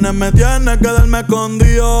cojones me tienes que darme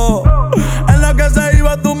escondido. En lo que se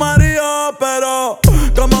iba tu marido, pero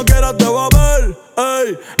como quiera te voy a ver.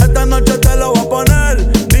 Ey, esta noche te lo voy a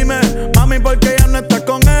poner. Dime, mami, ¿por qué ya no estás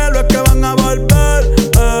con él? ¿O es que van a volver?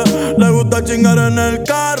 Le gusta chingar en el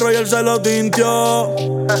carro y él se lo tintió.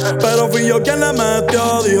 Pero fui yo quien le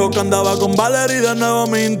metió. Dijo que andaba con Valerie y de nuevo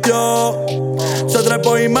mintió. Se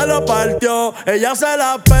trepó y me lo partió. Ella se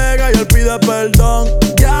la pega y él pide perdón.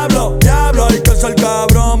 Diablo, diablo, hay que ser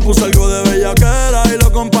cabrón. Puso algo de bellaquera y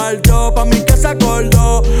lo compartió. Pa' mí que se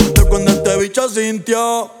acordó de cuando este bicho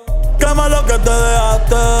sintió. Qué malo que te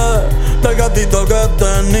dejaste del gatito que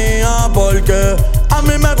tenía, porque a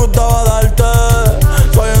mí me gustaba darte,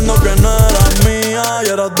 sabiendo que no eras mía y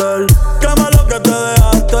eras de él. Qué malo que te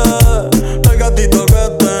dejaste del gatito que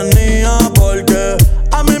tenía, porque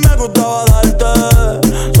a mí me gustaba darte,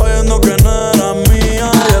 sabiendo que no eras mía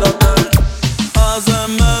y eras de él. Hace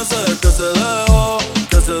meses que se dejó,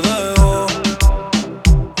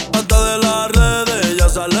 hasta de las redes ella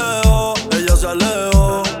se alejó,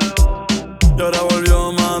 y ahora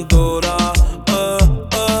volvió más dura.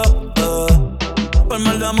 Por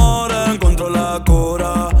mal de amor encontró la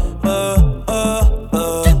cura.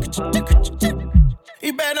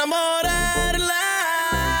 Y para enamorarla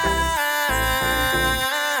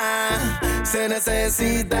se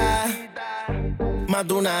necesita más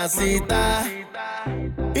de una cita.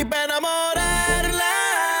 Y para enamorarla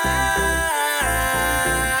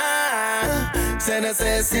se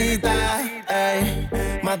necesita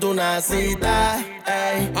más más de una cita,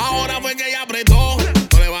 ey. Ahora fue que ella apretó,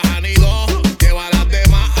 no le baja ni dos. Lleva a las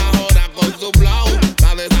demás ahora con su flow.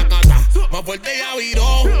 La desacata, más fuerte ya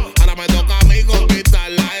viró. Ahora me toca a mí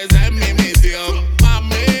conquistarla, esa es mi misión.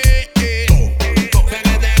 Mami, sé que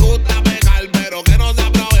te gusta pegar, pero que no se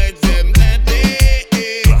aprovechen de ti.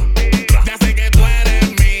 Ya sé que tú eres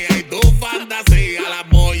mía y tu fantasía la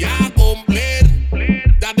voy a cumplir.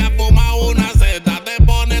 Ya te has fumado una seta, te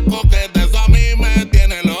pones coquete, eso a mí me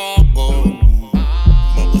tiene loco.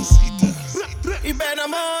 Mamacita. Y para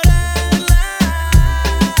enamorarla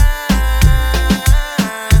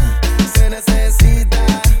se necesita,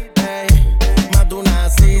 ey, más de una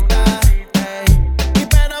cita, ey. Y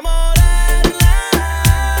para enamorarla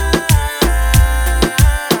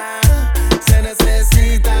se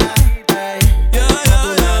necesita, ey, más de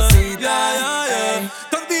una cita, ey.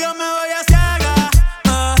 Contigo me voy a ciega,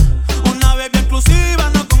 una baby exclusiva,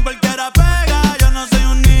 no con cualquiera pega. Yo no soy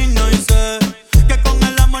un niño y sé que con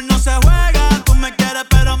el amor no se juega. Tú me quieres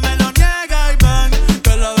pero me lo niegas y ven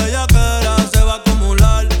que la bellaquera se va a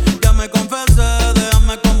acumular. Ya me confesé,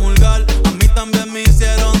 déjame comulgar. A mí también me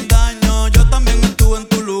hicieron daño, yo también estuve en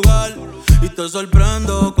tu lugar. Y te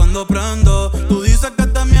sorprendo cuando prendo. Tú dices que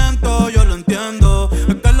te miento, yo lo entiendo.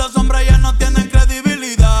 Es que los hombres ya no tienen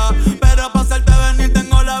credibilidad, pero para hacerte venir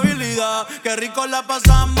tengo la habilidad. Qué rico la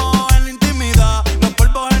pasamos en la intimidad, los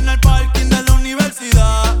polvos en el parking de la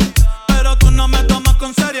universidad. Pero tú no me tomas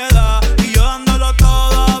con seriedad y yo dándolo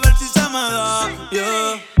todo a ver si se me da,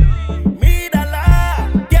 yeah. Mírala,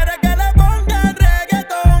 quiere que le ponga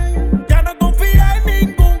reggaetón. Ya no confía en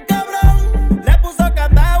ningún cabrón. Le puso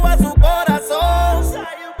candado a su corazón.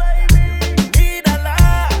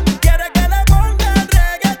 Mírala, quiere que le ponga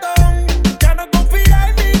reggaetón. Ya no confía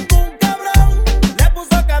en ningún cabrón. Le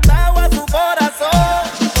puso candado a su corazón.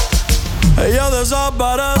 Ella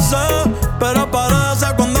desaparece, pero aparece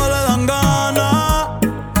cuando le dan ganas.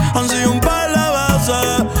 Han sido un par de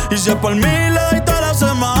veces, y si es por mí le doy toda la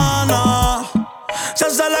semana. Se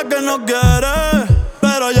hace la que no quiere,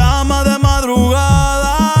 pero llama de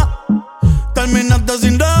madrugada. Terminaste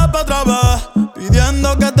sin rap otra vez,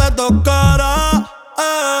 pidiendo que te tocara.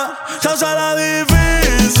 Se hace la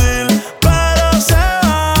difícil, pero se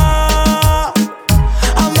va.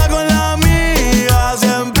 Anda con la amiga,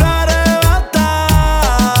 siempre arrebata,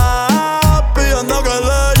 pidiendo que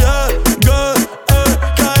le llegue,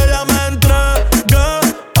 que a ella me entregue,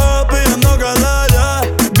 pidiendo que le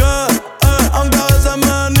llegue, aunque a veces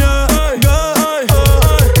me niegue.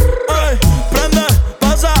 Prende,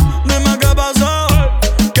 pasa, dime qué pasó.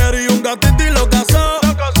 Quería un gatito y lo casó.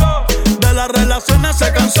 De las relaciones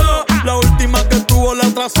se cansó. La última que tuvo la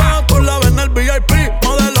atrasó. Tú la ves en el VIP,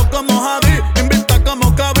 modelo como Javi, invita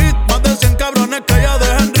como Kavit. Más de 100 cabrones que ella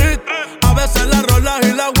deja en rit. A veces la rolas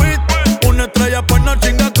y la wit. Una estrella pues no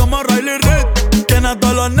chinga como Riley Reid. Tiene a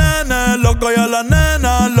todos los nenes locos y a las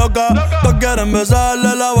nenas locas. Todos quieren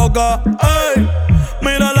besarle la boca. Ey,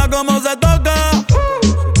 mírala cómo se toca.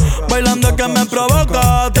 Bailando es que me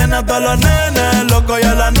provoca. Tiene a todos los nenes locos y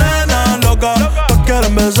a las nenas locas. Todos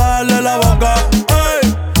quieren besarle la boca.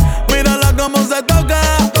 Ey, mírala cómo se toca.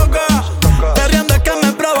 Perreando es que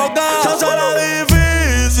me provoca. Se hace la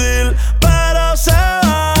difícil, pero se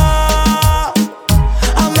va.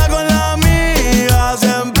 Anda con la amiga,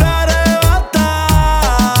 siempre arrebata,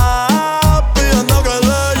 pidiendo que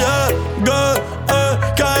le llegue,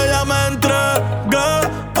 que a ella me entregue,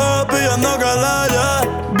 pidiendo que le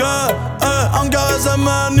llegue, aunque a veces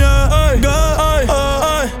me niegue.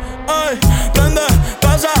 Prende,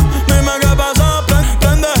 pasa, dime qué pasó.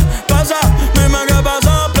 Prende, pasa, dime qué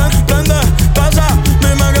pasó. Prende, pasa,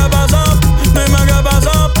 dime qué pasó. Dime qué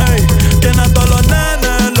pasó. Ey, tiene a todos los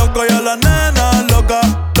nenes locos y a las nenas locas.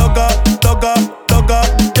 Loca, loca, loca.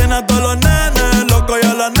 Tiene a todos los nenes locos y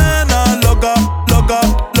a las nenas locas. Loca,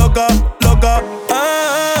 loca, loca.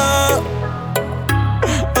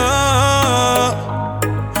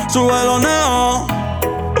 Sube los neos,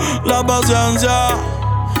 la paciencia.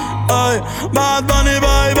 Ay, Bad Bunny,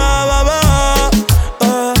 bye, bye, bye, bye.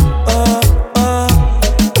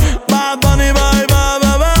 Bad Bunny, bye, bye,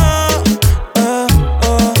 bye, bye.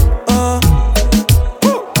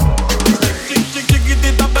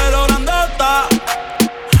 Chiquitita pero grandota,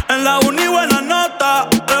 en la uni buena nota,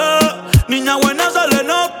 niña buena se le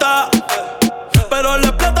nota, pero le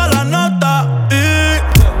explota la nota y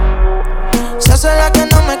se hace la que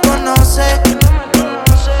no me conoce,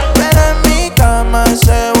 pero en mi cama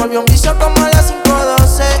se volvió un vicio como a las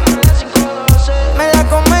 5:12. Me la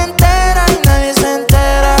como entera y nadie se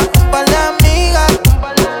entera. Un par de amigas,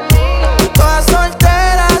 todas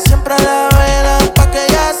solteras, siempre a la vela pa' que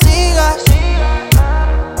ella siga.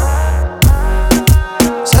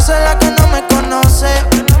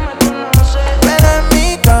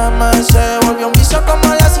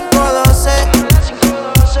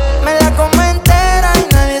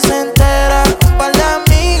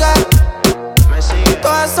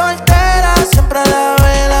 soltera, siempre la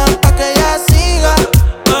velan pa' que ella siga.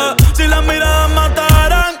 Si las miradas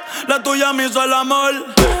mataran, la tuya me hizo el amor.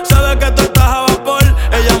 Sabe que tú estás a vapor.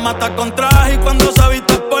 Ella mata con traje y cuando se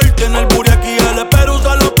viste por. Tiene el booty aquí, el pero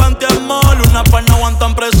usa los pantiamol. Una par no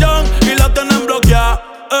aguantan presión y la tienen bloqueada.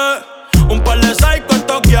 Un par de psycho en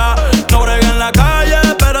Tokia. No bregué en la calle,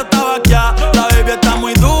 pero estaba aquí. La baby está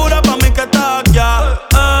muy dura, pa' mí que está aquí.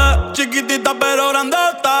 Chiquitita pero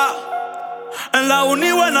grandota. En la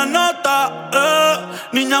uni buena nota.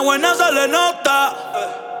 Niña buena se le nota.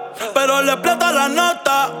 Pero le explota la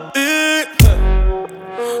nota. Y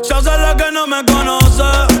se hace la que no me conoce.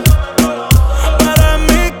 Pero en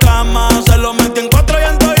mi cama se lo metí en 4 y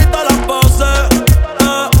en todita las poses.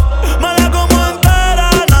 Me la como entera,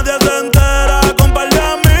 nadie se entera. Con par de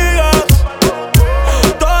amigas,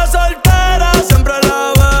 todas solteras, siempre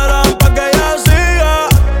la verán pa' que ella siga.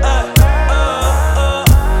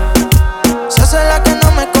 Se hace la que no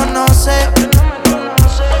me conoce.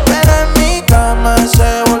 Pero en mi cama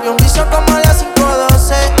se volvió un vicio como las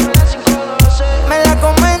 5:12. Me la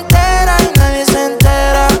como entera y nadie se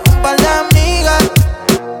entera. Un par de amigas,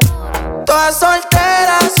 todas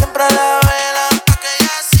solteras, siempre la velan pa' que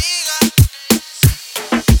ella siga.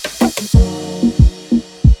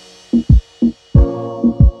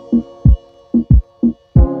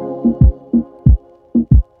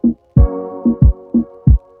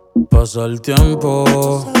 Pasa el tiempo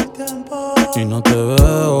y no te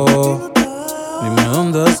veo. Dime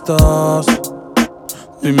dónde estás.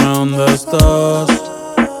 Dime dónde estás.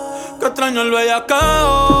 Que extraño el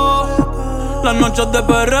bellaqueo, las noches de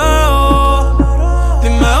perreo.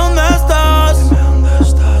 Dime dónde estás.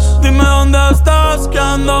 Dime dónde estás. Que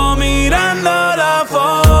ando mirando la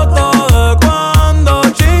foto de cuando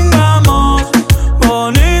chingamos.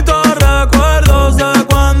 Bonitos recuerdos de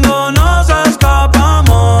cuando nos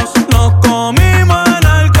escapamos. Nos comimos en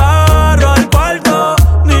el carro, al cuarto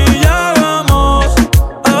ni llegamos.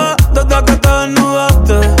 Desde que te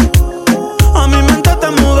desnudaste, a mi mente te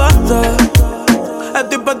mudaste.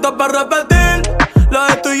 Estoy puesto para repetir lo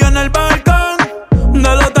de tú y yo en el balcón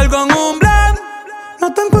del hotel con un blend.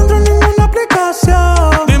 No te encuentro en ninguna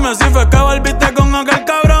aplicación. Dime si fue que volviste con aquel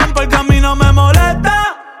cabrón, porque a mí no me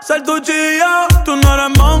molesta ser tu chillo. Tú no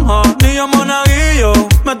eres monja, ni yo monaguillo.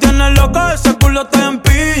 Me tienes loco, ese culo está en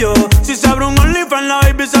pillo. Si se abre un OnlyFans, la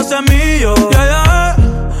baby se hace millo. Y ella es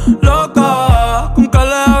loca, con que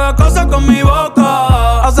le haga cosas con mi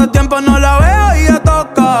boca. Hace tiempo no la veo y ya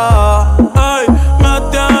toca. Ay, me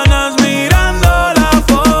tienes mirando la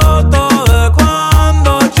foto de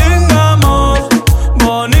cuando chingamos.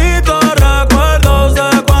 Bonitos recuerdos de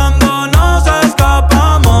cuando nos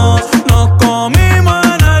escapamos. Nos comimos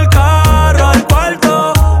en el carro, al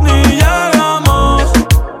cuarto ni llegamos.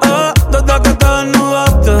 Desde que te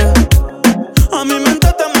desnudaste, a mi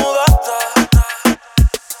mente te mudaste.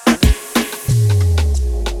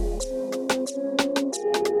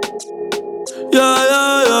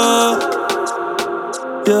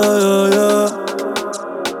 Yeah.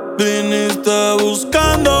 Viniste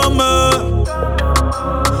buscándome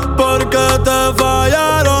porque te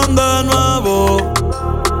fallaron de nuevo.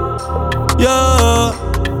 Yeah.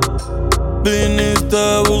 Viniste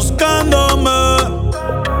buscándome,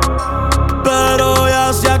 pero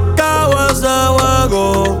ya se acabó ese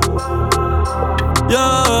juego.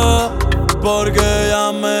 Yeah. Porque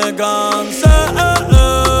ya me cansé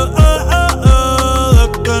de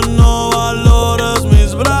que no valores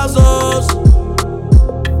mis brazos.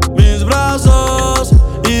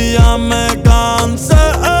 Y ya me cansé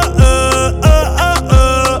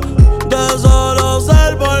de solo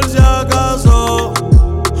ser por si acaso,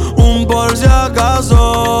 un por si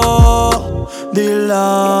acaso. Dile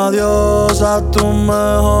adiós a tu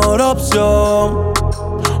mejor opción.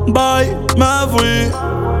 Bye, me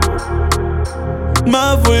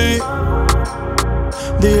fui.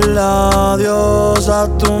 Dile adiós a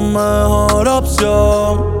tu mejor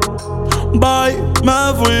opción. Bye,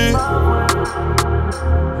 me fui.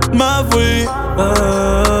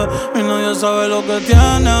 Y nadie sabe lo que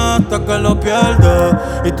tiene hasta que lo pierde.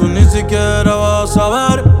 Y tú ni siquiera vas a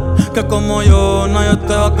saber que como yo nadie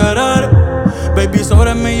te va a querer. Baby,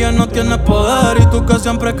 sobre mí ya no tienes poder. Y tú que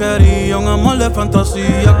siempre querías un amor de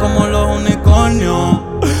fantasía como los unicornios,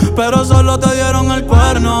 pero solo te dieron el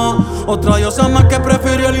cuerno. Otra diosa más que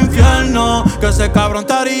prefirió el infierno. Que ese cabrón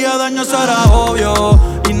te haría daño, eso era obvio.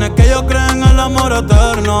 Y no es que yo crea en el amor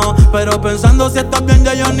eterno, pero pensando si estás bien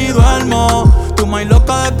ya yo ni duermo. Tú más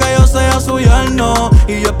loca de que yo sea su yerno,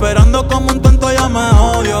 y yo esperando como un tonto ya me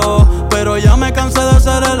odio. Pero ya me cansé de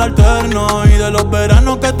ser el alterno y de los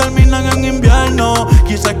veranos que terminan en invierno.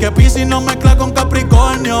 Quizás que Piscis no mezcla con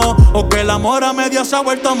Capricornio. o que el amor a media se ha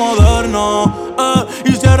vuelto moderno.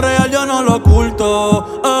 Y si es real yo no lo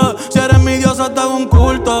oculto. Si eres mi diosa te hago un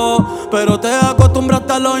culto, pero te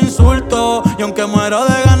acostumbraste a los insultos. Y aunque muero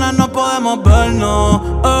de ganas no podemos vernos.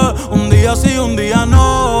 Un día sí, un día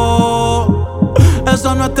no.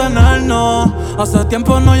 Eso no es tenernos. Hace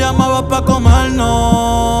tiempo no llamabas pa'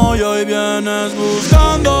 comernos. Y hoy vienes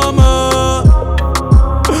buscándome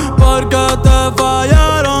porque te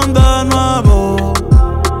fallaron de nuevo.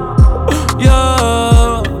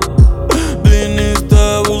 Yeah.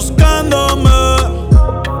 Viniste buscándome,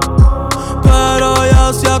 pero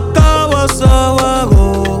ya se acabó ese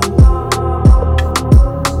juego.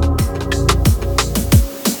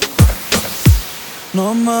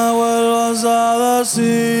 No me vuelvas a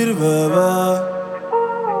decir, bebé,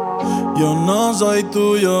 yo no soy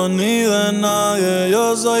tuyo ni de nadie,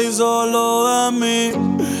 yo soy solo de mí.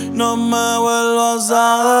 No me vuelvas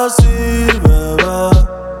a decir, bebé,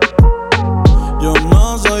 yo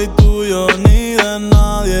no soy tuyo ni de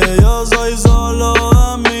nadie, yo soy solo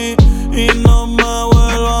de mí. Y no me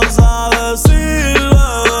vuelvas a decir,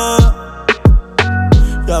 bebé,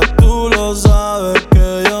 ya tú lo sabes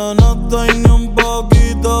que yo no estoy ni un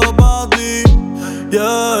poquito pa' ti.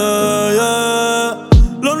 Yeah, yeah.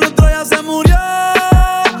 Lo nuestro ya se murió,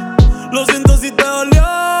 lo siento si te dolió.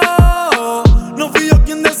 No fui yo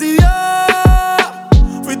quien decidió,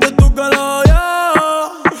 fuiste tú que lo odió.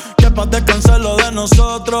 Que paz descanse lo de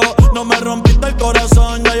nosotros. No me rompiste el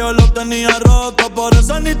corazón, ya yo lo tenía roto. Por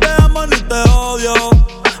eso ni te amo ni te odio,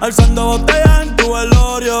 alzando botellas en tu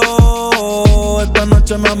velorio. Esta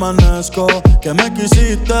noche me amanezco, que me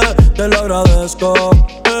quisiste, te lo agradezco,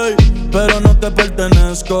 ey, pero no te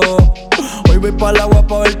pertenezco. Hoy voy pa'l agua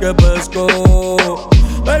pa' ver que pesco.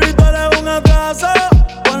 Baby, tú eres un atraso,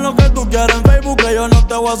 pon lo que tú quieras en Facebook que yo no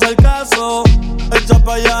te voy a hacer caso. Echa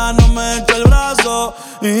pa' allá, no me echa el brazo.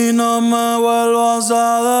 Y no me vuelvas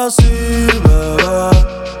a decir, bebé,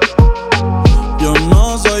 yo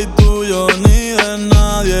no soy tuyo ni de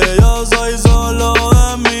nadie, yo soy solo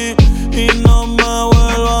de mí. Y no me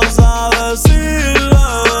vuelvas a decir,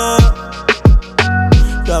 bebé,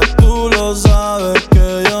 ya tú lo sabes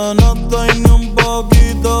que yo no estoy ni un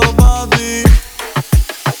poquito pa' ti.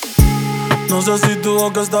 No sé si tu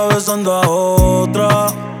boca está besando a otra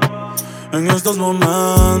en estos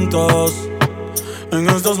momentos, en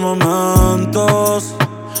estos momentos.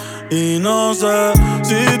 Y no sé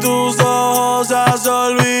si tus ojos ya se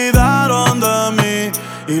olvidaron de mí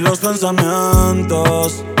y los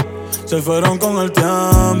pensamientos se fueron con el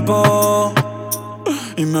tiempo.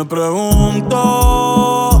 Y me pregunto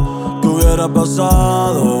qué hubiera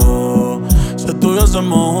pasado si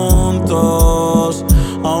estuviésemos juntos,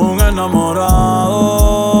 aún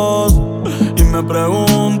enamorados. Y me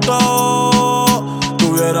pregunto qué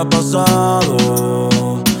hubiera pasado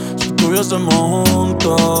si estuviésemos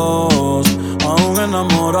juntos, aún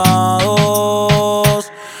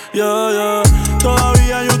enamorados. Yeah, yeah.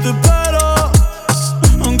 Todavía yo te espero,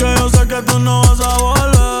 aunque yo sé que tú no vas a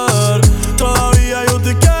volver. Todavía yo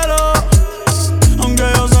te quiero, aunque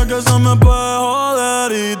yo sé que eso me puede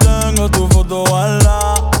joder. Y tengo tu foto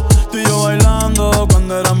guardada, tú y yo bailando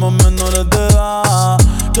cuando éramos menores de edad.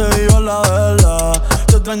 Te digo la verdad,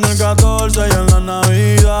 te extraño el 14 y en la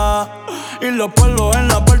Navidad. Y los polvos en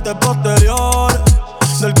la parte posterior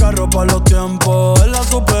del carro pa' los tiempos en la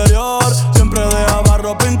superior. Siempre dejaba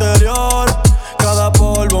ropa interior, cada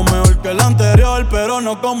polvo mejor que el anterior, pero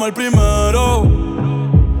no como el primero.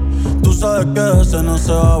 Tú sabes que ese no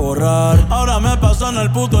se va a borrar. Ahora me paso en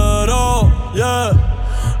el putero, yeah.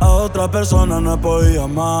 A otra persona no he podido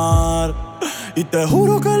amar, y te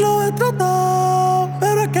juro que lo he tratado,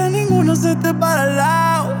 pero es que ninguno se te para al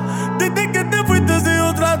lado. Desde que te fuiste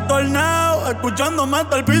sigo trastornado, escuchándome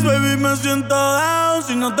hasta el piso, baby, me siento down.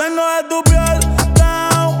 Si no tengo de tu piel,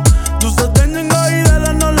 down. Tú se tengo y de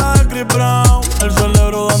la no la de Chris Brown. El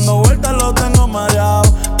cerebro dando vueltas lo tengo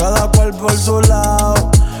mareado, cada cual por su lado,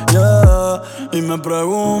 yeah. Y me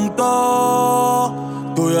pregunto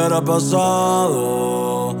qué hubiera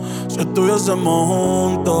pasado si estuviésemos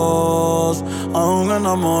juntos, aún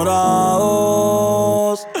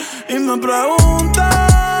enamorados. Y me pregunto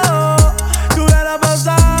qué hubiera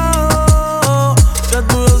pasado si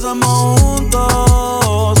estuviésemos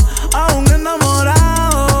juntos, aún enamorados,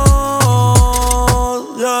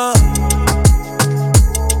 yeah.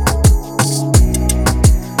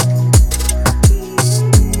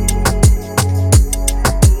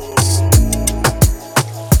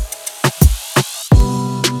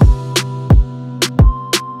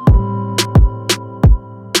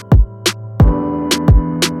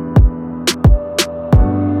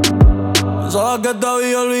 Pensaba que te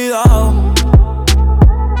había olvidado,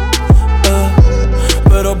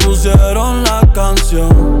 pusieron la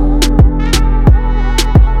canción.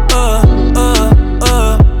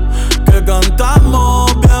 Que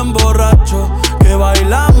cantamos bien borracho, que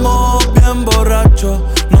bailamos bien borracho,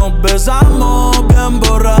 nos besamos bien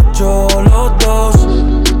borracho los dos.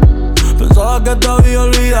 Pensaba que te había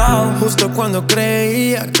olvidado. Justo cuando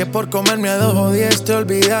creía que por comerme a 2 o 10 te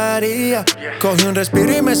olvidaría, cogí un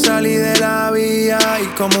respiro y me salí de la vía. Y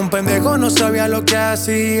como un pendejo no sabía lo que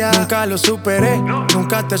hacía. Nunca lo superé,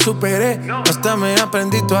 nunca te superé. Hasta me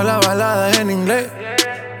aprendí toda la balada en inglés.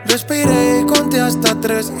 Respiré y conté hasta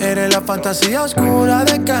 3. Eres la fantasía oscura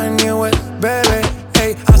de Kanye West, bebé.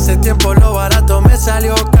 Ey, hace tiempo lo barato me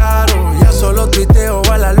salió caro. Ya solo tuiteo,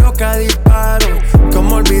 a la loca disparo.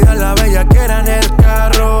 Cómo olvidar la bella que era en el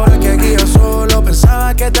carro. Ahora que aquí yo solo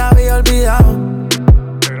pensaba que te había olvidado.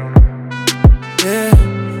 Yeah,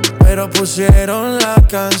 pero pusieron la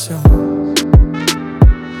canción.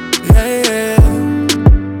 Yeah, yeah.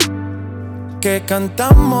 Que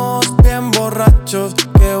cantamos bien borrachos,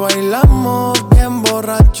 que bailamos bien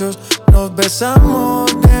borrachos, nos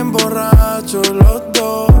besamos bien borrachos los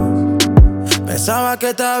dos. Pensaba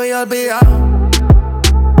que te había olvidado,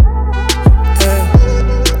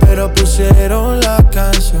 pero pusieron la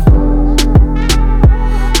canción.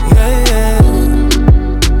 Yeah, yeah.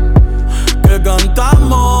 Que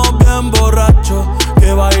cantamos bien borrachos,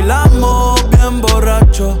 que bailamos bien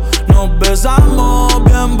borrachos, nos besamos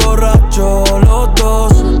bien borrachos los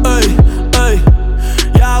dos. Ey, ey.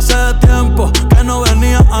 Ya hace tiempo que no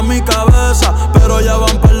venía a mi cabeza, pero ya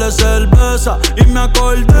van par de cerveza y me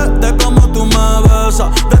acordé de cómo tú me besas,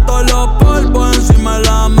 de todos los polvos encima de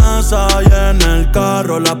la mesa. Y en el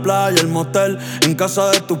carro, la playa, el motel, en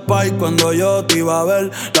casa de tu pai cuando yo te iba a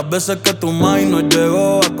ver. Las veces que tu mai nos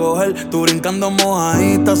llegó a coger, tú brincando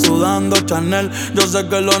mojadita, sudando Chanel. Yo sé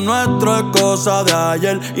que lo nuestro es cosa de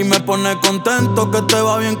ayer y me pone contento que te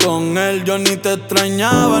va bien con él. Yo ni te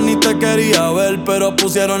extrañaba ni te quería ver, pero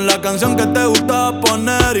pusieron la canción que te gustaba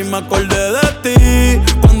poner y me acordé de ti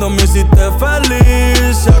cuando me hiciste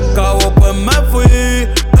feliz. Se acabó pues me fui,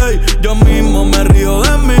 ey, yo mismo me río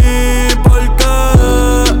de mí porque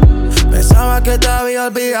pensaba que te había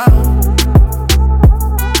olvidado,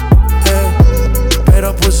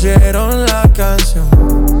 pero pusieron la canción.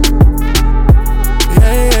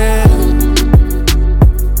 Yeah, yeah.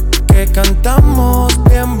 Que cantamos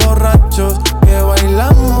bien borrachos, que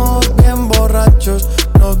bailamos bien borrachos,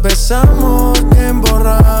 nos besamos bien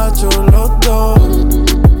borrachos los dos.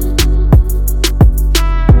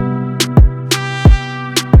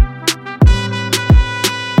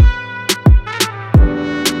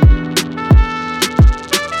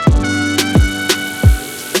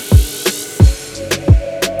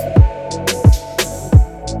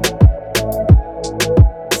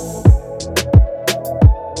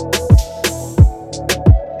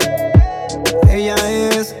 Ella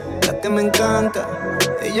es la que me encanta,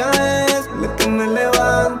 ella es la que me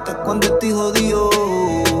levanta cuando estoy jodido.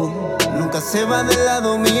 Nunca se va del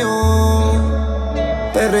lado mío,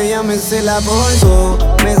 pero ella me cela por todo,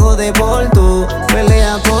 me jode por todo,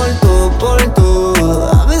 pelea por todo.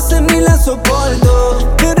 A veces ni la soporto,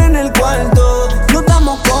 pero en el cuarto no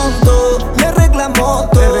damos conto, le reclamo todo.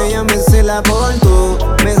 Pero ella me cela por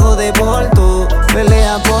todo, me jode por todo,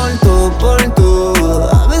 pelea por todo.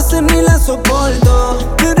 A veces ni la soporto,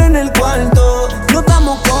 pero en el cuarto no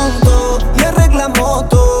damos conto, le reclamo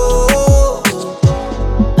todo.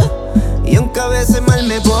 Y aunque a veces mal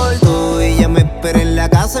me porto, ella me espera en la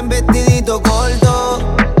casa en vestidito corto.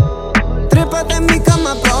 Trépate en mi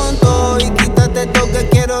cama pronto y quítate esto que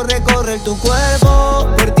quiero recorrer tu cuerpo.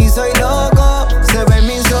 Por ti soy loco, se ven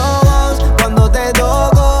mis ojos cuando te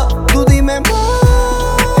toco. Tú dime más,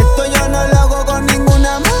 esto yo no lo hago con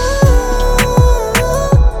ninguna más.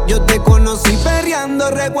 Yo te conocí perreando,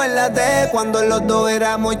 recuérdate cuando los dos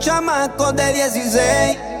éramos chamacos de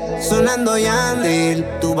 16. Sonando Yandel,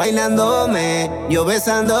 tú bailándome, yo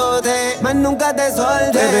besándote, mas nunca te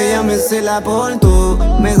solté. Pero ella me cela por tú,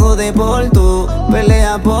 me jode por tú,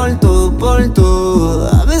 pelea por tú.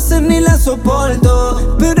 A veces ni la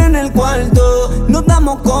soporto, pero en el cuarto nos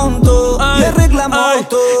damos conto, le reclamo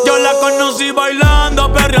todo. Yo la conocí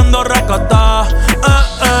bailando, perreando racatá,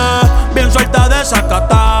 bien suelta de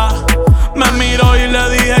sacatá. Me miró y le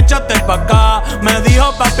dije, échate pa' acá. Me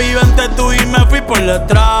dijo, papi, vente tú y me fui por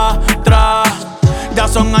detrás, Ya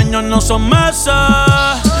son años, no son meses.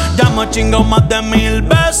 Ya me chingó más de 1000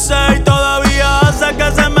 veces y todavía hace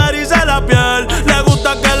que se me erice la piel. Le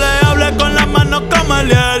gusta que le hable con las manos como el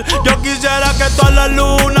hiel. Yo quisiera que todas las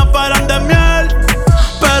lunas fueran de miel,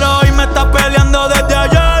 pero hoy me está peleando desde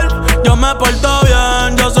ayer. Yo me porto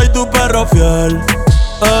bien, yo soy tu perro fiel.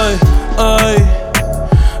 Ay, ay.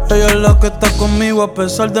 Ella es la que está conmigo a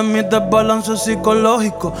pesar de mis desbalances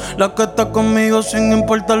psicológicos. La que está conmigo sin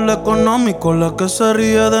importar lo económico. La que se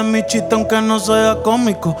ríe de mi chiste aunque no sea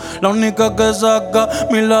cómico. La única que saca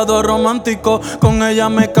mi lado romántico. Con ella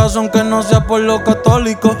me caso aunque no sea por lo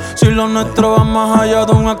católico. Si lo nuestro va más allá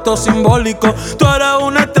de un acto simbólico. Tú eres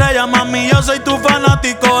una estrella, mami, yo soy tu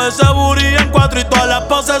fanático. Ese booty en cuatro y todas las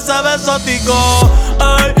poses se ve exótico.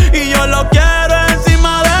 Ay, y yo lo quiero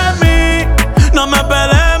encima de mí. No me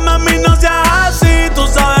pelees, mami, no seas así. Tú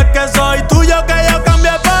sabes que soy tuyo, que yo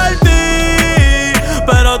cambié por ti.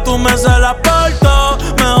 Pero tú me celas por todo,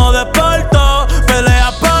 me jodes por todo.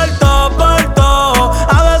 Peleas por todo.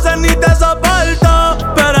 A veces ni te soporto,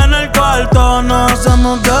 pero en el cuarto nos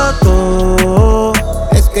hacemos de todo.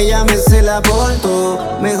 Es que ella me cela por todo,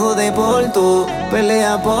 me jode por todo,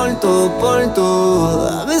 pelea por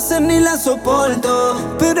todo. A veces ni la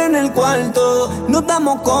soporto, pero en el cuarto nos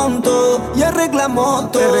damos conto y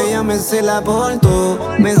arreglamos todo. Pero ella me cela por todo,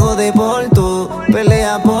 me jode por todo,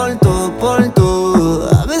 pelea por todo.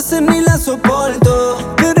 A veces ni la soporto,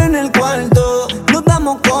 pero en el cuarto nos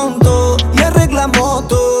damos conto y arreglamos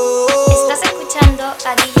todo. Estás escuchando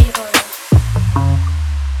a DJ Rodo.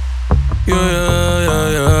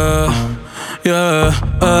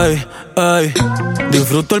 Ay, ay.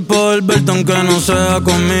 Disfruto el poder verte aunque no sea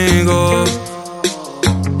conmigo.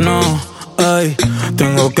 No, ay.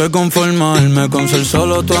 Tengo que conformarme con ser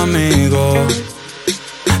solo tu amigo.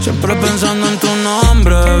 Siempre pensando en tu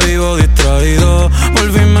nombre, vivo distraído.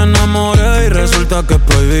 Volví, me enamoré y resulta que es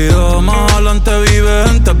prohibido. Más adelante vive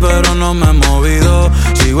gente, pero no me he movido.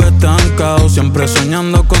 Sigo estancado, siempre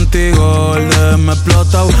soñando contigo. El DM me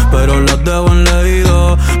explota, pero las dejo en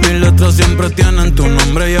leído. Mis letras siempre tienen tu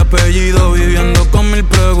nombre y apellido. Viviendo con mil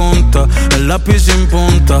preguntas, el lápiz sin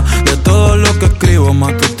punta. De todo lo que escribo,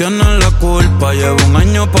 más tú tienes la culpa. Llevo un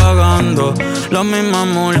año pagando la misma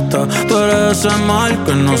multa. Tú eres ese mal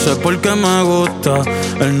que no sé por qué me gusta.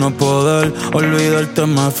 El no poder olvidarte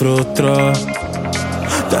me frustra.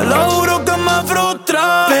 Te lo juro que me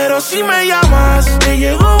frustra. Pero si me llamas, te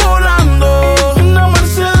llego volando. Una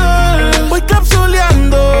Mercedes, voy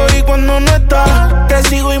capsuleando. Y cuando no estás, te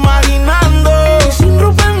sigo imaginando. Y sin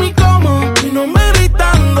ropa en mi cama, mi nombre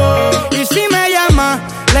gritando. Y si me llamas,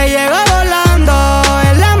 le llego volando.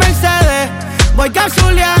 En la Mercedes, voy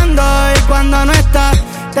capsuleando. Y cuando no estás,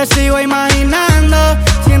 te sigo imaginando.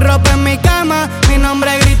 Sin ropa en mi cama, mi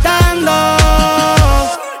nombre gritando.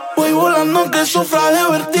 Voy volando aunque sufra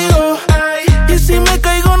de vértigo. Y si me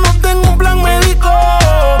caigo no tengo un plan médico.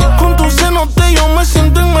 Con tu cenote yo me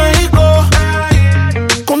siento en México.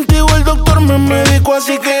 Contigo el doctor me medicó.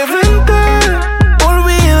 Así que frente,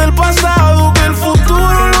 olvida el pasado, que el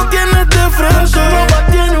futuro lo tienes de frente. Su ropa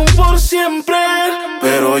tiene un por siempre,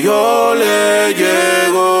 pero yo le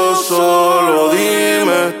llego. Solo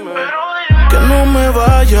dime que no me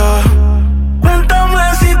vaya.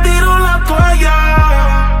 Cuéntame si tiro la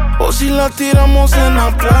toalla o si la tiramos en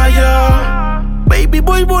la playa. Baby,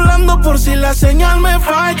 voy volando por si la señal me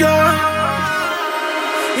falla.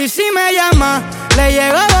 Y si me llama, le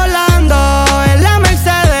llego volando. En la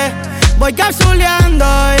Mercedes, voy capsuleando.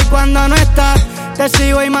 Y cuando no estás, te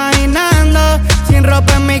sigo imaginando. Sin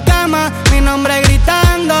ropa en mi cama, mi nombre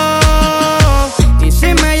gritando. Y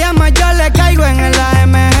si me llama, yo le caigo en el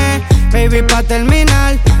AMG. Baby, pa'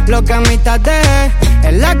 terminar, lo que a mitad dejé.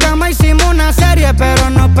 En la cama hicimos una serie, pero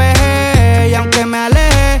no pegué. Y aunque me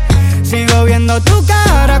alejé, sigo viendo tu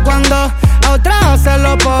cara cuando a otra se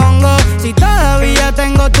lo pongo. Si todavía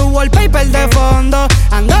tengo tu wallpaper de fondo.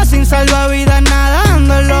 Ando sin salvavidas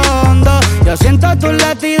nadando en lo hondo. Yo siento tus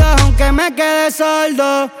latidos aunque me quede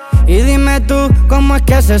sordo. Y dime tú, ¿cómo es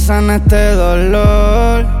que se sana este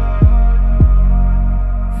dolor?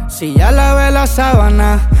 Si ya lavé la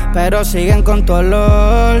sábana, pero siguen con tu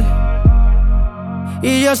olor.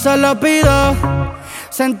 Y yo solo pido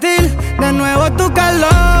sentir de nuevo tu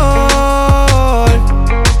calor.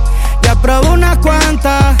 Ya probé unas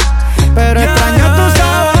cuantas, pero extraño tu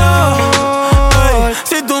sabor.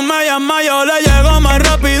 Si tú me llamas, yo le llego más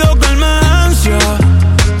rápido que emergencia.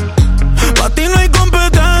 Pa' ti no hay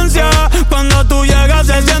competencia. Cuando tú llegas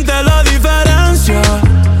se siente la diferencia.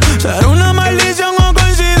 Será una maldición o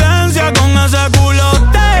coincidencia con ese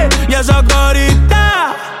culote y esa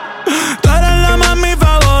carita. Tú eres la mami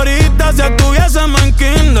favorita. Si estuviésemos en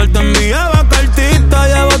kinder te enviaba cartita.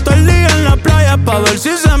 Llevo todo el día en la playa pa' ver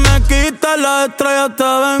si se me quita. Las estrellas te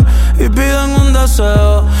ven y piden un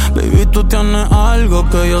deseo. Baby, tú tienes algo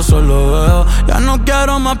que yo solo veo. Ya no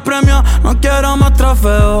quiero más premios, no quiero más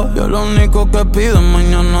trofeos. Yo lo único que pido es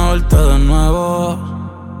mañana verte de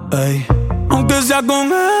nuevo. Ey. Aunque sea con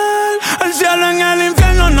él, el cielo en el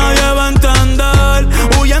infierno nadie va a entender.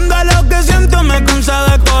 Huyendo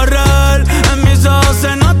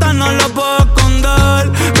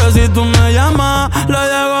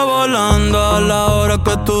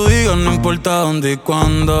importa dónde y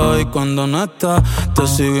cuando no estás, te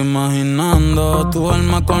sigo imaginando. Tu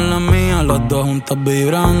alma con la mía, los dos juntos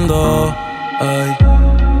vibrando. Ay.